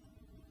die.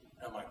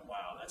 And I'm like,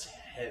 wow, that's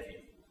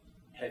heavy,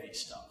 heavy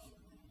stuff.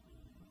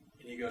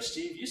 And he goes,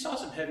 Steve, you saw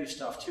some heavy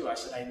stuff too. I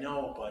said, I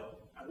know, but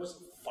I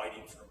wasn't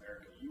fighting for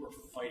America. You were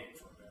fighting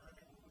for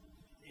America.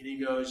 And he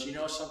goes, you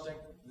know something?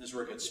 This is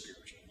where it gets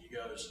spiritual. He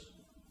goes,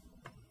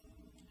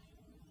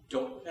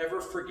 don't ever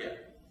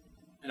forget,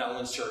 and I'll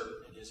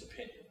insert in his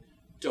opinion,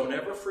 don't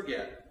ever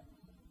forget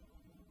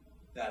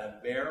that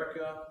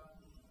America,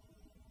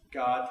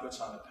 God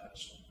puts on a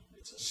pedestal.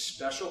 It's a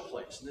special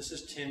place. And this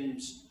is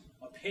Tim's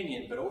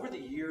opinion, but over the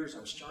years,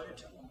 I'm starting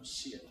to almost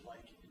see it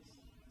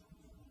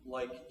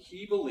like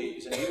he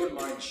believes, and he wouldn't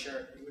mind me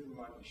sharing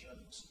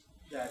this,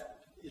 that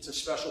it's a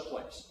special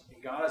place.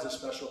 And God has a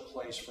special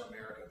place for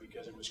America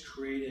because it was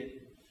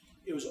created,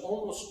 it was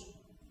almost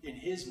in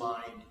his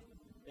mind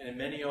and in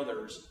many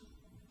others,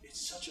 it's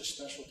such a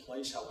special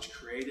place how it was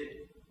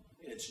created,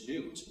 and it's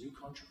new. It's a new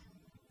country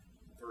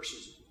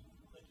versus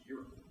like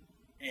Europe.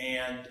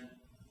 And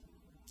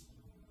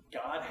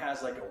God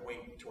has like a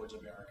wing towards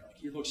America. Like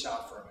he looks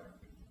out for America.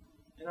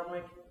 And I'm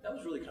like, that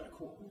was really kind of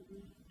cool.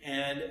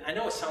 And I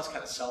know it sounds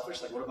kind of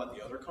selfish, like what about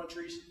the other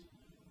countries?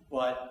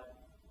 But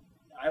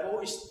I've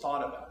always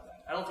thought about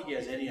that. I don't think he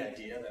has any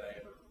idea that I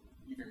ever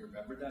even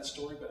remembered that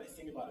story, but I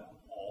think about it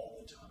all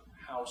the time,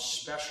 how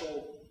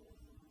special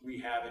we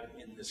have it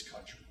in this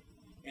country.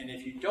 And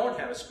if you don't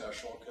have it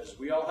special, because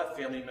we all have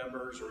family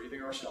members, or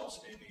even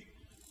ourselves maybe,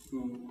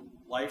 who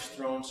life's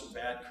thrown some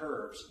bad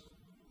curves,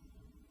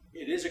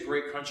 it is a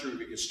great country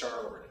we could start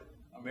over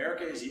in.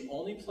 America is the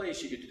only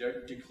place you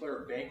could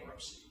declare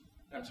bankruptcy.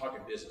 I'm talking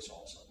business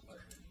also. But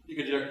you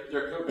could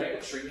declare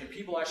bankruptcy, and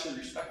people actually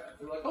respect it.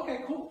 They're like, okay,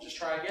 cool, just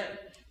try again.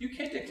 You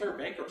can't declare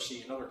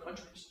bankruptcy in other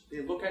countries.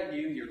 They look at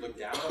you, you're looked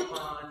down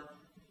upon.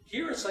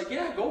 Here it's like,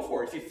 yeah, go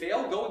for it. If you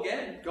fail, go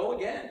again, go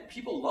again.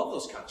 People love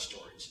those kind of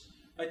stories.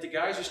 Like the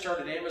guys who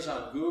started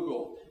Amazon,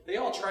 Google, they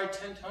all tried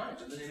 10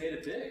 times, and then they made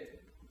it big.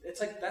 It's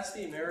like, that's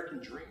the American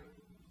dream.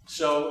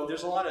 So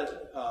there's a lot of,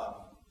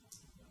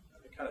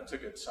 I kind of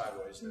took it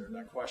sideways there,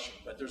 that question,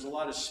 but there's a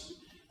lot of,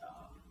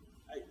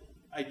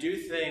 I do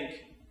think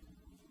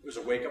it was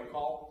a wake-up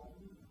call,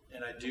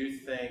 and I do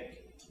think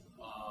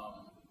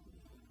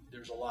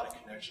there's a lot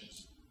of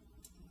connections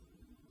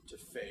to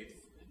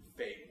faith and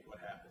fate what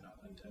happened on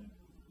that day.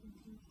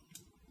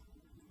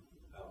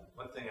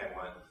 One thing I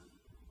want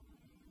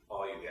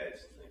all you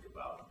guys to think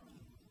about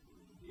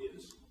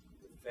is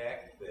the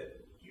fact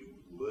that you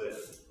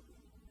live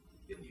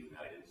in the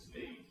United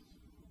States.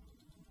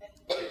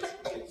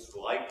 It's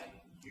like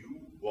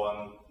you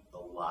won the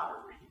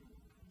lottery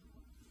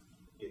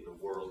in the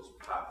world's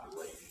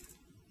population.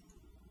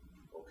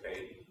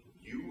 Okay?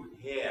 You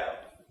have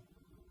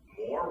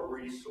more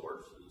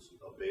resources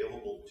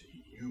available to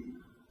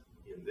you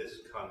in this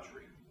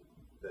country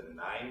than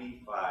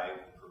 95%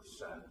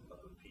 of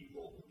the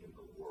people in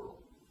the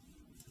world.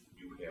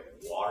 You have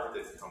water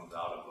that comes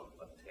out of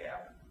a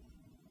tap.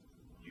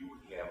 You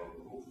have a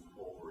roof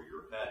over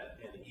your head.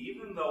 And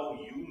even though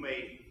you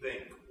may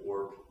think,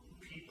 or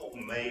people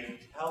may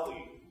tell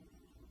you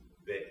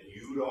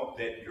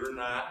that you're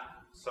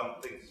not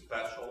something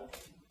special,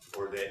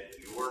 or that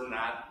you're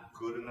not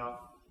good enough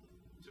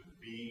to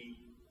be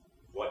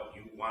what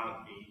you want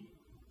to be,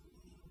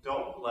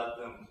 don't let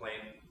them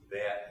plant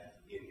that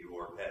in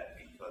your head,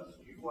 because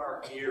you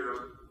are here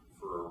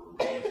for a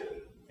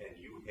reason, and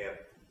you have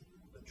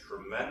a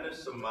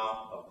tremendous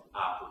amount of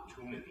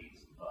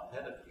opportunities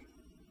ahead of you.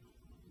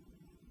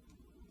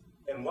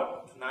 And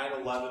what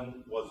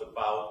 9/11 was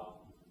about,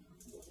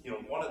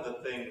 one of the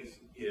things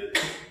is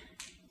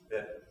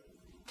that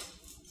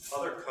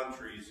other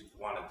countries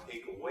want to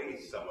take away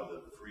some of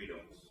the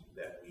freedoms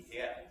that we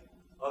have.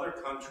 Other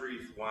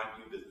countries want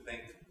you to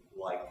think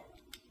like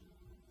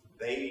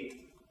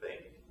they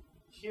think.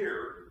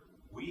 Here,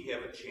 we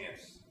have a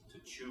chance to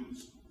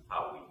choose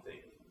how we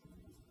think.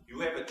 You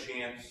have a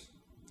chance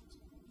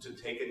to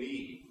take a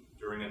knee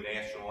during a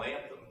national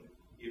anthem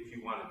if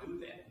you want to do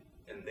that.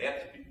 And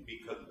that's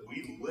because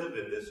we live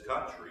in this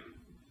country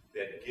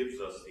that gives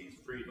us these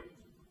freedoms.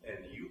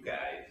 And you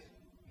guys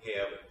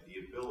have the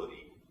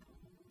ability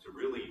to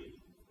really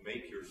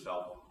make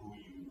yourself who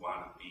you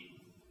want to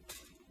be.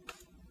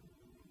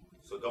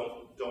 So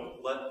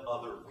don't let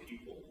other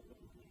people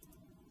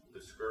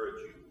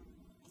discourage you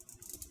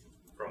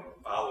from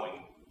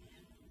following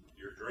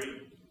your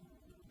dream,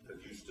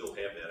 because you still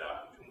have that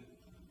opportunity.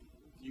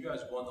 You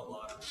guys won the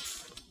lottery.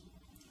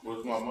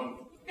 Where's my money?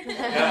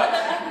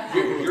 Yeah,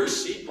 your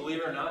seat, believe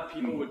it or not,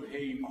 people would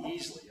pay you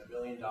easily $1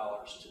 million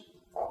to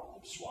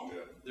swap.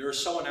 Yeah. There is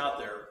someone out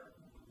there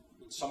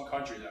in some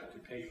country that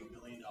could pay you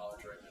 $1 million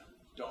right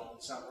now.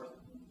 It's not worth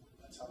it.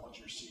 That's how much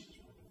your seat is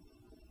worth.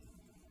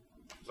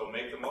 So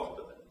make the most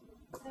of it.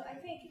 So I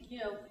think,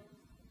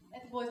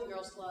 at the Boys and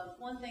Girls Club,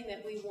 one thing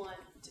that we want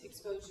to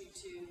expose you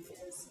to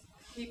is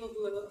people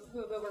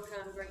who have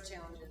overcome great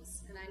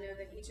challenges. And I know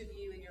that each of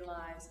you in your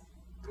lives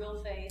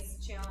will face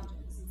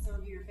challenges, and some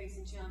of you are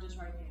facing challenges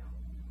right now.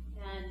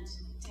 And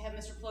to have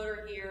Mr.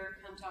 Ploder here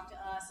come talk to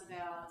us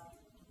about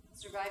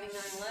surviving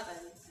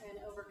 9/11 and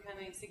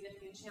overcoming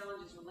significant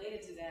challenges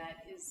related to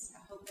that is,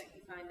 I hope that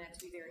you find that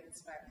to be very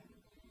inspiring.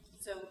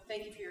 So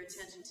thank you for your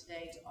attention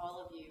today to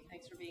all of you.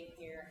 Thanks for being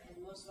here.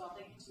 And most of all,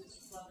 thank you to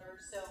Mr. Ploder.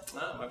 So,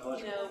 my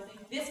pleasure.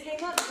 This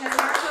came up because of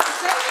our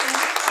conversation.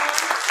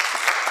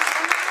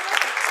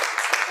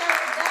 So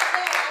that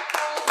day I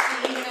called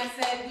Steve and I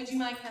said, would you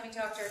mind coming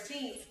talk to our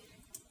teens?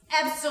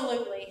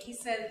 Absolutely. He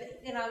said,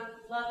 and I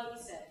love what he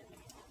said.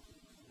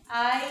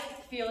 I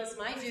feel it's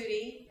my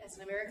duty as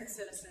an American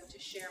citizen to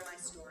share my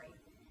story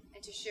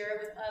and to share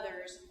it with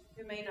others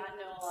who may not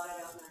know a lot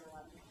about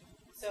 9/11.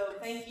 So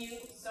thank you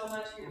so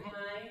much for your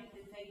time,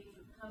 and thank you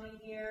for coming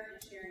here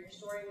and sharing your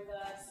story with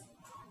us.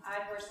 I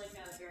personally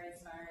found it very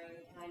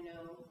inspiring, and I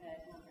know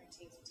that our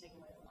teams will take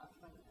away a lot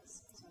from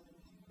this. So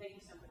thank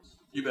you so much.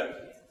 You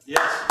bet.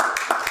 Yes.